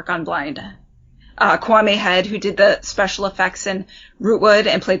Rootwood to work on Blind. Kwame Head, who did the special effects in Rootwood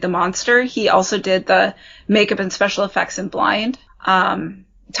and played the monster, he also did the makeup and special effects in Blind.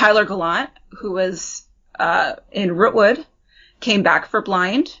 Tyler Gallant, who was in Rootwood, came back for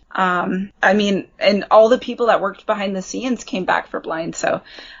Blind. And all the people that worked behind the scenes came back for Blind. So,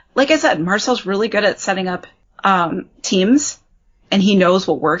 like I said, Marcel's really good at setting up teams, and he knows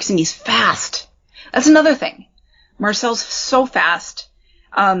what works, and he's fast. That's another thing. Marcel's so fast.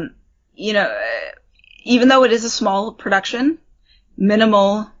 Even though it is a small production,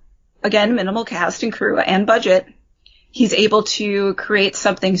 minimal cast and crew and budget, he's able to create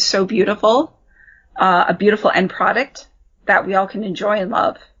something so beautiful, a beautiful end product that we all can enjoy and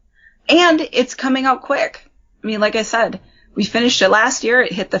love. And it's coming out quick. Like I said, we finished it last year.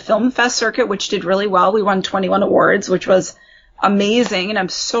 It hit the Film Fest circuit, which did really well. We won 21 awards, which was amazing, and I'm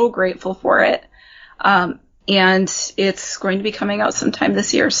so grateful for it. And it's going to be coming out sometime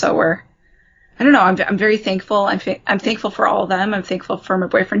this year. So I'm very thankful. I'm thankful for all of them. I'm thankful for my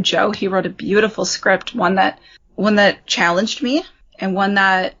boyfriend Joe. He wrote a beautiful script, one that challenged me and one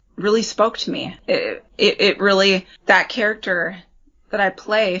that really spoke to me. It really, that character that I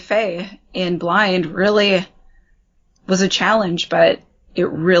play, Faye, in Blind, really was a challenge, but it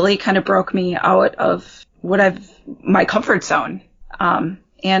really kind of broke me out of my comfort zone.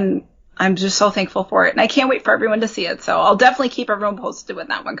 And I'm just so thankful for it. And I can't wait for everyone to see it. So I'll definitely keep everyone posted when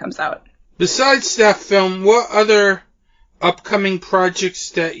that one comes out. Besides that film, what other upcoming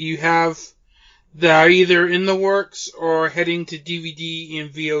projects that you have that are either in the works or heading to DVD and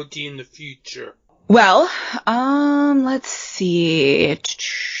VOD in the future? Well, let's see.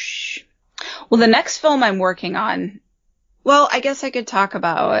 Well, the next film I'm working on, well, I guess I could talk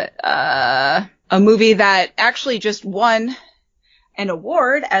about a movie that actually just won an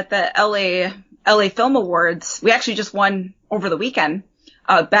award at the LA Film Awards. We actually just won over the weekend.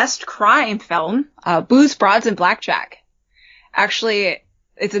 Best Crime Film, Booze, Broads, and Blackjack. Actually,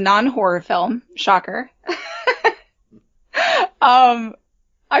 it's a non-horror film. Shocker. I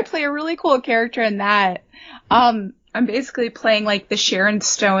play a really cool character in that. I'm basically playing like the Sharon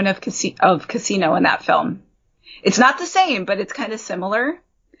Stone of Casino in that film. It's not the same, but it's kind of similar.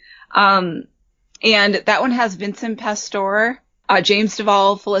 And that one has Vincent Pastore, James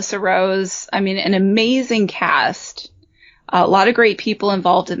Duvall, Felissa Rose. I mean, an amazing cast. A lot of great people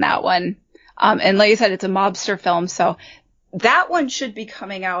involved in that one. And like I said, it's a mobster film, so that one should be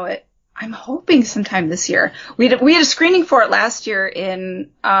coming out, I'm hoping sometime this year. We had a screening for it last year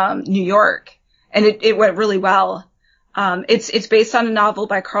in New York, and it went really well. It's based on a novel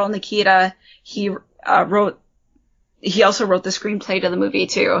by Carl Nikita. He also wrote the screenplay to the movie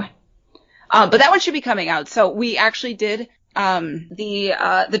too. But that one should be coming out. So we actually did,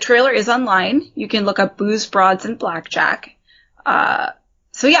 the trailer is online. You can look up Booze, Broads, and Blackjack.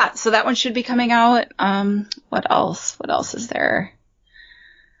 So that one should be coming out. What else? What else is there?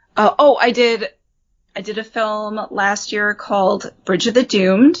 I did a film last year called Bridge of the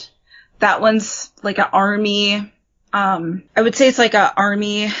Doomed. That one's like an army, I would say it's like an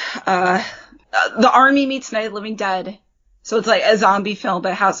army, the army meets Night of the Living Dead. So it's like a zombie film,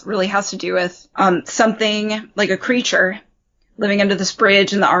 but it really has to do with, something like a creature living under this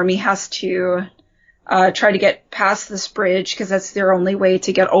bridge, and the army has to, try to get past this bridge because that's their only way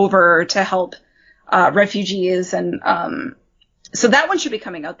to get over to help, refugees. And, so that one should be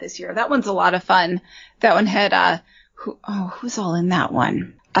coming out this year. That one's a lot of fun. That one had, who's all in that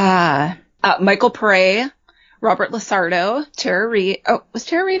one? Michael Pare, Robert Lasardo, Tara Reid. Oh, was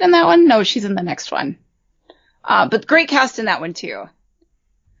Tara Reid in that one? No, she's in the next one. But great cast in that one too.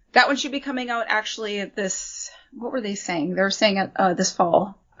 That one should be coming out actually what were they saying? They were saying it, this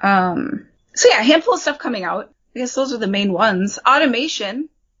fall. So yeah, a handful of stuff coming out. I guess those are the main ones. Automation.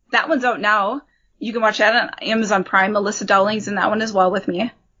 That one's out now. You can watch that on Amazon Prime. Melissa Dowling's in that one as well with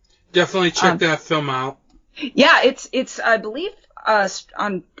me. Definitely check that film out. Yeah, it's I believe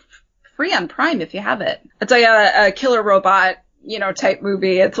free on Prime if you have it. It's like a killer robot, type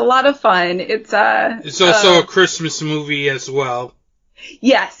movie. It's a lot of fun. It's also a Christmas movie as well.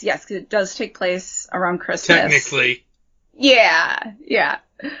 Yes, 'cause it does take place around Christmas. Technically. Yeah.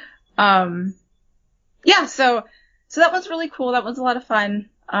 So that one's really cool. That one's a lot of fun.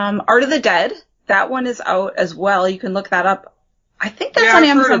 Art of the Dead. That one is out as well. You can look that up. I think that's on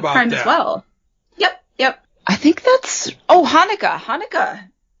Amazon Prime as well. Yep. I think that's... Oh, Hanukkah.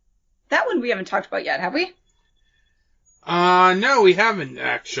 That one we haven't talked about yet, have we? No, we haven't,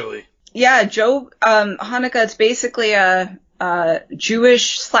 actually. Yeah, Joe, Hanukkah, it's basically a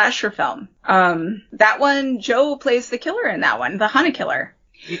Jewish slasher film. That one, Joe plays the killer in that one, the Hanukkah killer.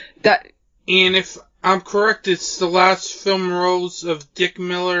 And if I'm correct, it's the last film roles of Dick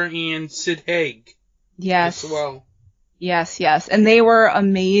Miller and Sid Haig. Yes. As well. Yes. And they were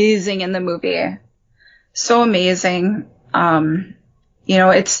amazing in the movie. So amazing.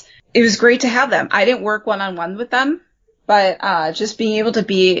 It was great to have them. I didn't work one-on-one with them, but just being able to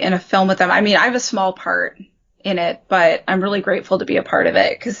be in a film with them. I mean, I have a small part in it, but I'm really grateful to be a part of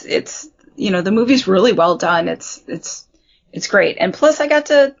it because it's, the movie's really well done. It's great. And plus I got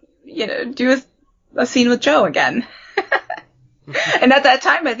to, do a scene with Joe again. And at that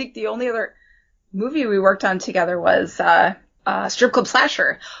time, I think the only other movie we worked on together was, Strip Club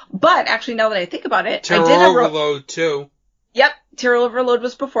Slasher. But actually, now that I think about it, Terror I did Overload too. Yep. Terror Overload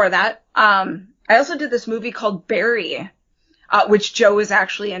was before that. I also did this movie called Barry, which Joe is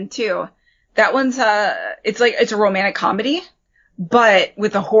actually in too. That one's, it's a romantic comedy, but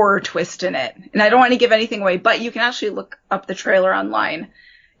with a horror twist in it. And I don't want to give anything away, but you can actually look up the trailer online.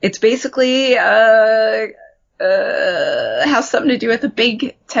 It's basically, has something to do with a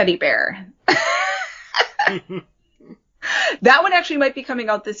big teddy bear. That one actually might be coming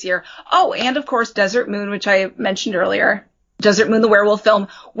out this year. Oh, and of course, Desert Moon, which I mentioned earlier. Desert Moon, the werewolf film,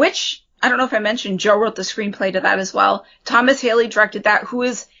 which, I don't know if I mentioned, Joe wrote the screenplay to that as well. Thomas Haley directed that, who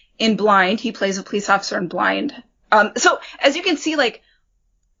is in Blind. He plays a police officer in Blind. So, as you can see, like,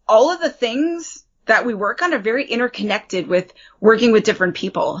 all of the things that we work on are very interconnected with working with different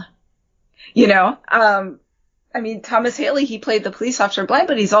people. Thomas Haley, he played the police officer in Blind,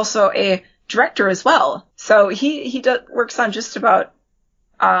 but he's also a director as well. So he works on just about,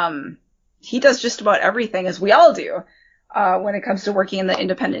 he does just about everything, as we all do, when it comes to working in the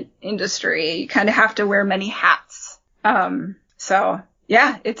independent industry. You kind of have to wear many hats. So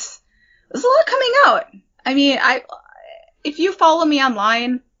yeah, there's a lot coming out. I mean, if you follow me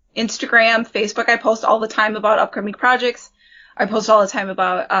online, Instagram, Facebook, I post all the time about upcoming projects. I post all the time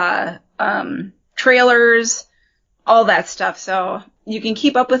about, trailers, all that stuff. So you can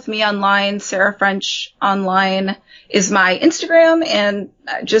keep up with me online. Sarah French online is my Instagram, and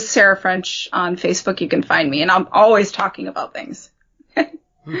just Sarah French on Facebook. You can find me, and I'm always talking about things.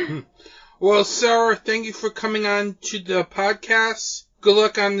 Well, Sarah, thank you for coming on to the podcast. Good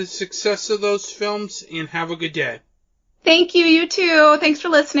luck on the success of those films, and have a good day. Thank you, you too. Thanks for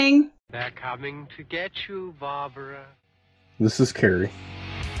listening. They're coming to get you, Barbara. This is Carrie.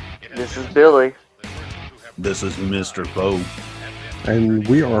 This is Billy. This is Mr. Poe. And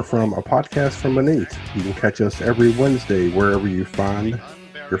we are from A Podcast from an 8. You can catch us every Wednesday wherever you find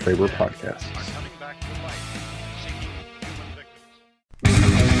your favorite podcasts.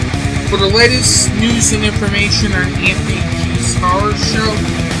 For the latest news and information on Anthony T's Horror Show,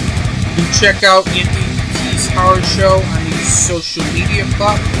 you can check out Anthony T's Horror Show on these social media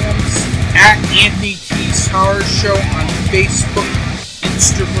platforms at Anthony T's Horror Show on Facebook,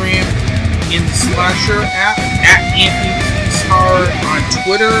 Instagram, and the Slasher app, at Anthony T's Horror on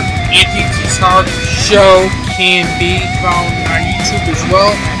Twitter. Anthony T's Horror Show can be found on YouTube as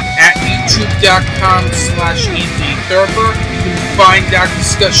well at youtube.com/Anthony Thurber. You can find Doc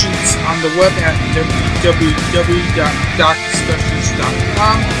Discussions on the web at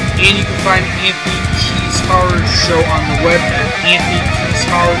www.docdiscussions.com, and you can find Anthony T's Horror Show on the web at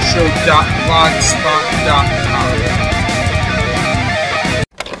anthonytshorrorshow.blogspot.com.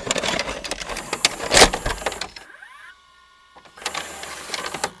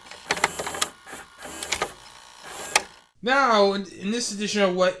 Now, in this edition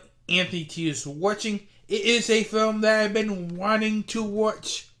of What Anthony T is Watching, it is a film that I've been wanting to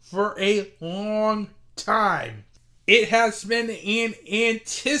watch for a long time. It has been an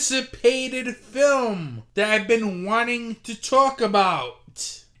anticipated film that I've been wanting to talk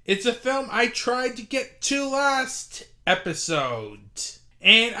about. It's a film I tried to get to last episode,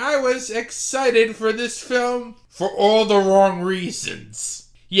 and I was excited for this film for all the wrong reasons.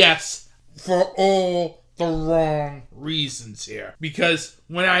 Yes, for all the wrong reasons here. Because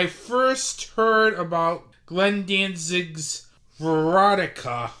when I first heard about Glenn Danzig's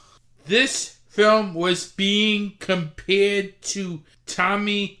Verotika, this film was being compared to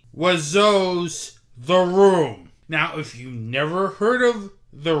Tommy Wiseau's The Room. Now, if you never heard of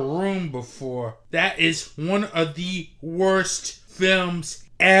The Room before, that is one of the worst films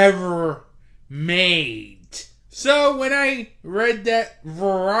ever made. So when I read that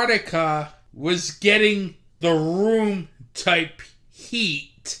Verotika was getting The Room type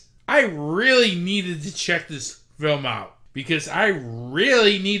heat, I really needed to check this film out. Because I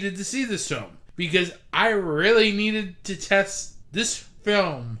really needed to see this film. Because I really needed to test this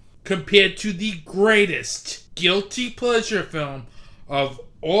film compared to the greatest guilty pleasure film of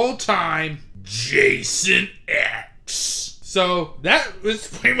all time, Jason X. So that was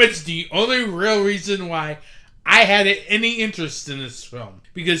pretty much the only real reason why I had any interest in this film.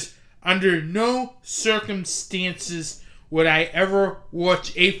 Because under no circumstances would I ever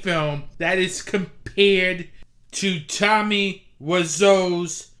watch a film that is compared to Tommy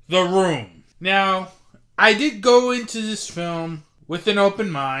Wiseau's The Room. Now, I did go into this film with an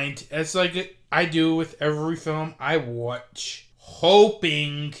open mind, as like I do with every film I watch,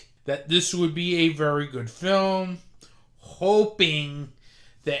 hoping that this would be a very good film, hoping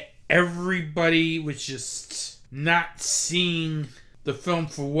that everybody was just not seeing the film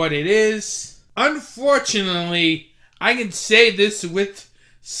for what it is. Unfortunately, I can say this with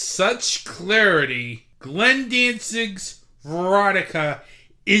such clarity. Glenn Danzig's Verotika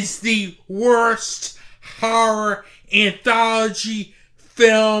is the worst horror anthology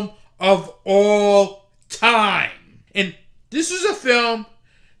film of all time. And this was a film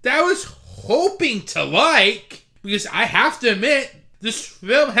that I was hoping to like, because I have to admit, this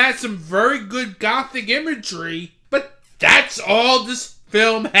film had some very good gothic imagery, but that's all this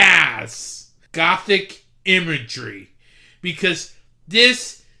film has. Gothic imagery. Because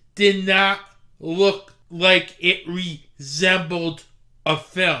this did not look like it resembled a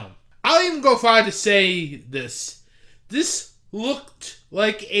film. I'll even go far to say this. This looked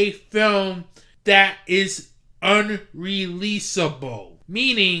like a film that is unreleasable.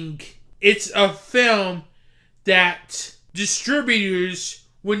 Meaning, it's a film that distributors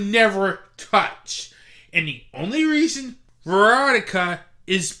would never touch. And the only reason Verotika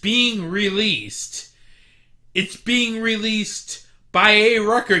is being released, it's being released by a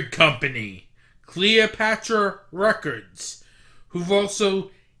record company, Cleopatra Records, who've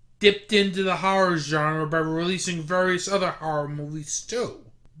also dipped into the horror genre by releasing various other horror movies too.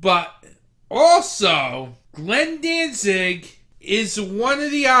 But also, Glenn Danzig is one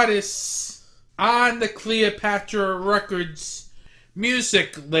of the artists on the Cleopatra Records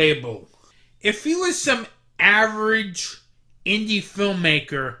music label. If he was some average indie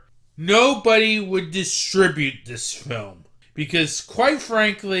filmmaker, nobody would distribute this film. Because, quite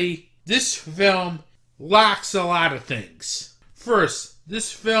frankly, this film lacks a lot of things. First,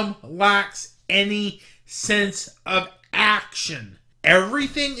 this film lacks any sense of action.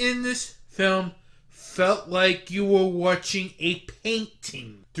 Everything in this film felt like you were watching a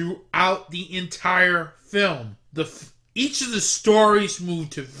painting throughout the entire film. Each of the stories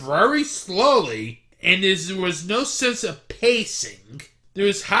moved very slowly, and there was no sense of pacing. There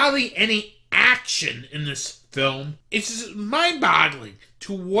was hardly any action in this film. It's just mind-boggling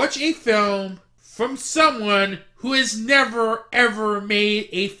to watch a film from someone who has never ever made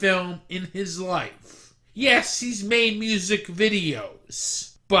a film in his life. Yes, he's made music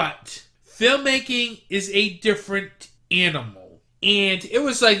videos, but filmmaking is a different animal. And it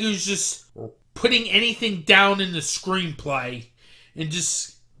was like he was just putting anything down in the screenplay and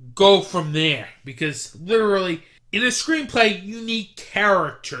just go from there. Because literally, in a screenplay, you need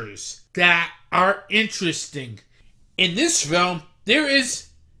characters that are interesting. In this film, there is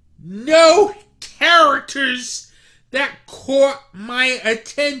no characters that caught my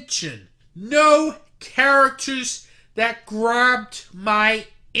attention. No characters that grabbed my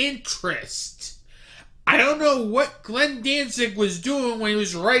interest. I don't know what Glenn Danzig was doing when he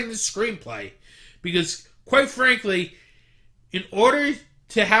was writing the screenplay. Because, quite frankly, in order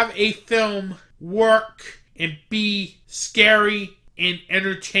to have a film work and be scary and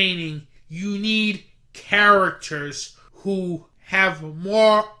entertaining, you need characters who have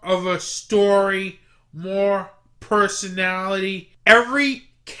more of a story, more personality. Every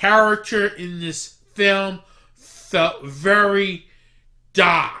character in this film felt very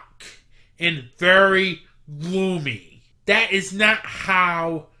dark and very gloomy. That is not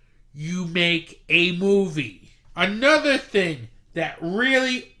how you make a movie. Another thing that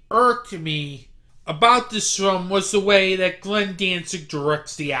really irked me about this film was the way that Glenn Danzig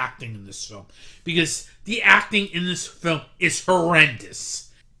directs the acting in this film. Because the acting in this film is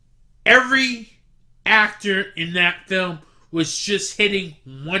horrendous. Every actor in that film was just hitting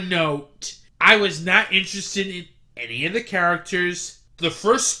one note. I was not interested in any of the characters. The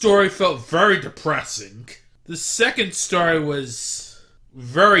first story felt very depressing. The second story was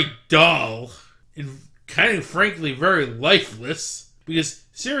very dull and kind of frankly very lifeless. Because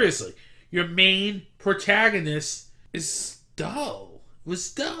seriously, your main protagonist is dull.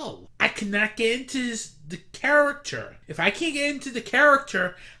 Was dull. I could not get into the character. If I can't get into the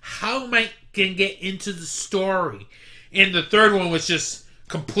character, how am I going to get into the story? And the third one was just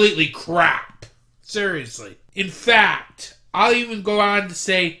completely crap. Seriously. In fact, I'll even go on to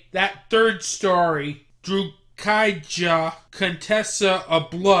say that third story, Drukaja, Contessa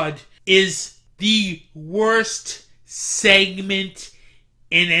of Blood, is the worst segment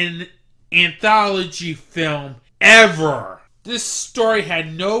in an anthology film ever. This story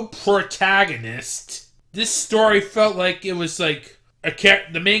had no protagonist. This story felt like it was like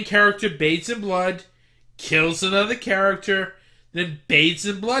the main character bathes in blood, kills another character, then bathes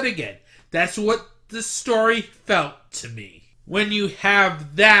in blood again. That's what the story felt to me. When you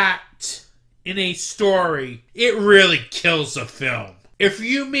have that in a story, it really kills a film. If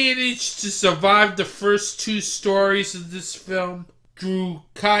you manage to survive the first two stories of this film,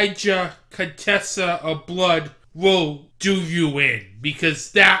 Drukaja, Contessa of Blood will do you in,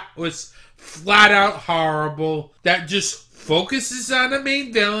 because that was flat out horrible. That just focuses on the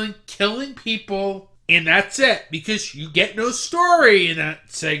main villain killing people, and that's it, because you get no story in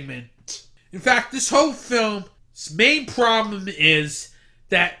that segment. In fact, this whole film's main problem is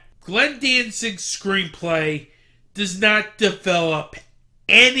that Glenn Danzig's screenplay does not develop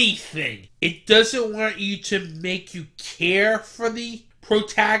anything. It doesn't want you to make you care for the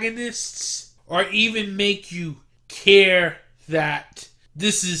protagonists or even make you care that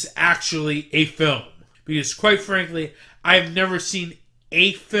this is actually a film. Because quite frankly, I've never seen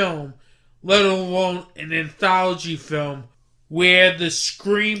a film, let alone an anthology film, where the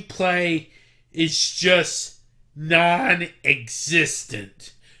screenplay is just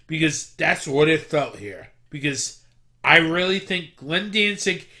non-existent. Because that's what it felt here. Because I really think Glenn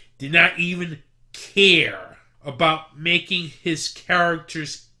Danzig did not even care about making his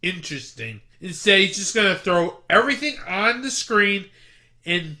characters interesting. Instead, he's just going to throw everything on the screen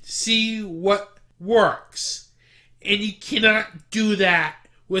and see what works. And you cannot do that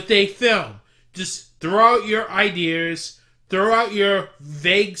with a film. Just throw out your ideas, throw out your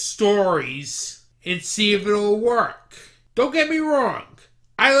vague stories, and see if it'll work. Don't get me wrong.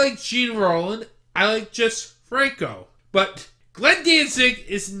 I like Gene Roland. I like Jess Franco. But Glenn Danzig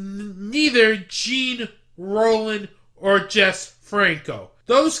is neither Gene Roland or Jess Franco.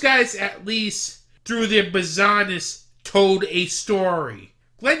 Those guys, at least, through their bizarreness, told a story.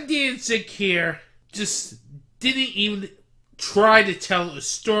 Glenn Danzig here just didn't even try to tell a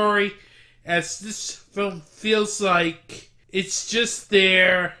story, as this film feels like It's just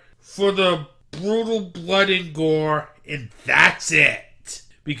there for the brutal blood and gore, and that's it.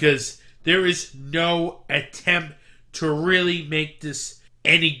 Because there is no attempt to really make this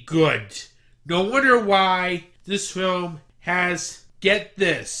any good. No wonder why this film has, get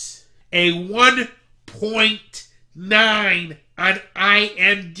this, a 1.9 on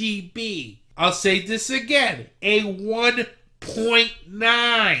IMDb. I'll say this again, a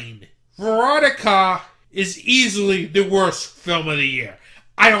 1.9. Verotika is easily the worst film of the year.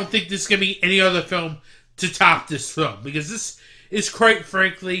 I don't think there's going to be any other film to top this film, because this is quite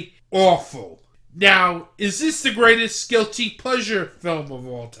frankly awful. Now, is this the greatest guilty pleasure film of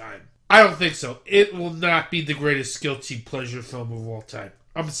all time? I don't think so. It will not be the greatest guilty pleasure film of all time.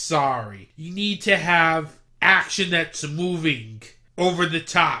 I'm sorry. You need to have action that's moving over the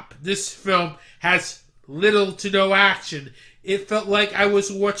top. This film has little to no action. It felt like I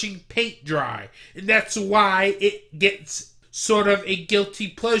was watching paint dry, and that's why it gets sort of a guilty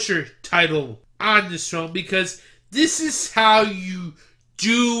pleasure title on this film, because this is how you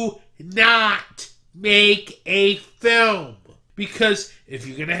do not make a film. Because if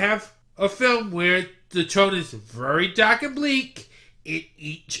you're going to have a film where the tone is very dark and bleak in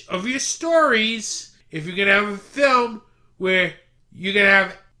each of your stories, if you're going to have a film where you're going to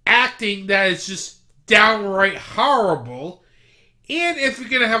have acting that is just downright horrible, and if you're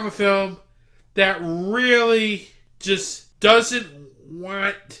going to have a film that really just doesn't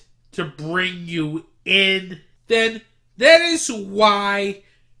want to bring you in, then that is why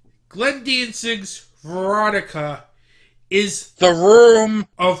Glenn Danzig's Verotika is the room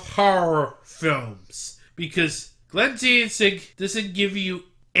of horror films. Because Glenn Danzig doesn't give you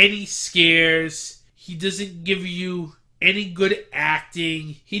any scares. He doesn't give you any good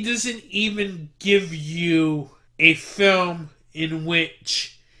acting. He doesn't even give you a film in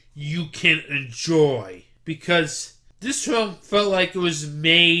which you can enjoy. Because this film felt like it was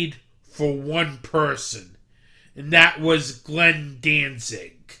made for one person, and that was Glenn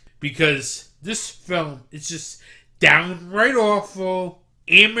Danzig. Because this film is just downright awful,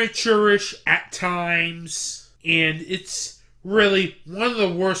 amateurish at times, and it's really one of the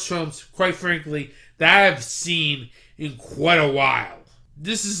worst films, quite frankly, that I've seen in quite a while.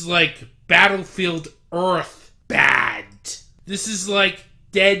 This is like Battlefield Earth bad. This is like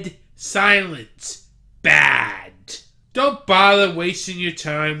Dead Silence bad. Don't bother wasting your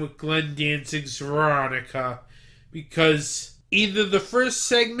time with Glenn Danzig's Verotika, because either the first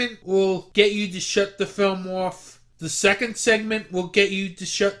segment will get you to shut the film off, the second segment will get you to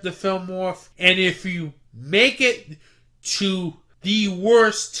shut the film off, and if you make it to the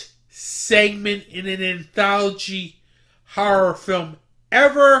worst segment in an anthology horror film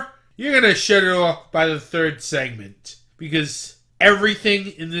ever, you're going to shut it off by the third segment. Because everything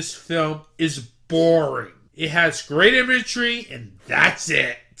in this film is boring. It has great imagery, and that's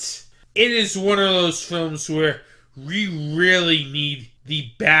it. It is one of those films where we really need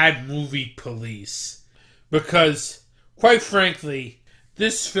the bad movie police. Because, quite frankly,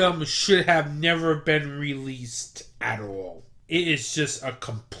 this film should have never been released at all. It is just a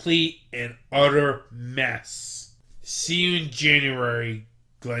complete and utter mess. See you in January,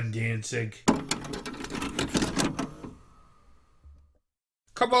 Glenn Danzig.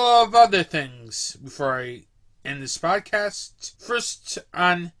 Couple of other things before I end this podcast. First,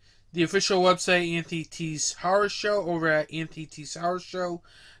 on the official website, Anthony T's Horror Show, over at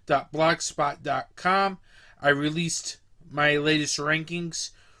anthonytshorrorshow.blogspot.com, I released my latest rankings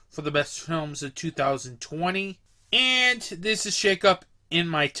for the best films of 2020. And this is shake up in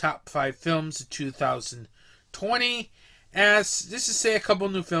my top 5 films of 2020. As this is say a couple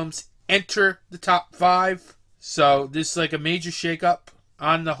new films enter the top 5. So this is like a major shake up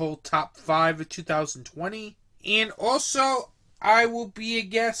on the whole top 5 of 2020. And also, I will be a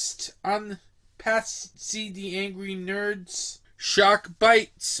guest on Patsy the Angry Nerds Shock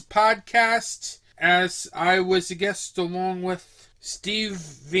Bites podcast, as I was a guest along with Steve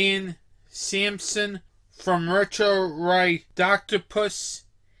Van Samson from Retro Ride Octopus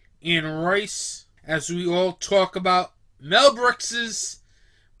and Rice, as we all talk about Mel Brooks's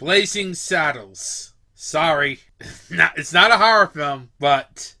Blazing Saddles. Sorry, it's not a horror film,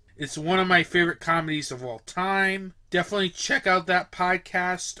 but it's one of my favorite comedies of all time. Definitely check out that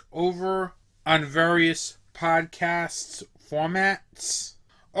podcast over on various podcast formats.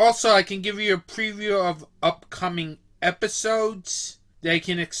 Also, I can give you a preview of upcoming episodes that you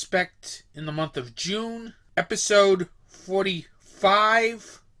can expect in the month of June. Episode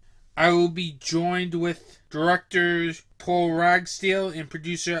 45, I will be joined with director Paul Ragsdale and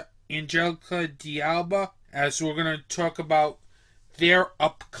producer Angelica D'Alba, as we're going to talk about their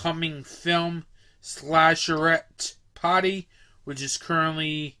upcoming film, Slasherette Potty, which is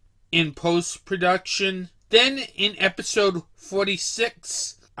currently in post-production. Then in episode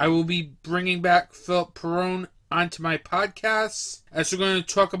 46, I will be bringing back Philip Perrone onto my podcast, as we're going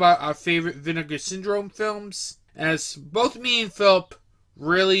to talk about our favorite Vinegar Syndrome films, as both me and Philip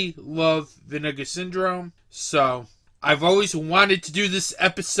really love Vinegar Syndrome. So I've always wanted to do this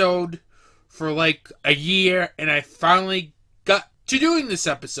episode for like a year, and I finally got to doing this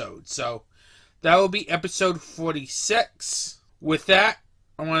episode. So that will be episode 46. With that,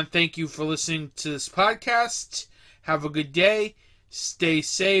 I want to thank you for listening to this podcast. Have a good day, stay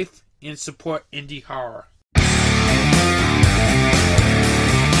safe, and support indie horror.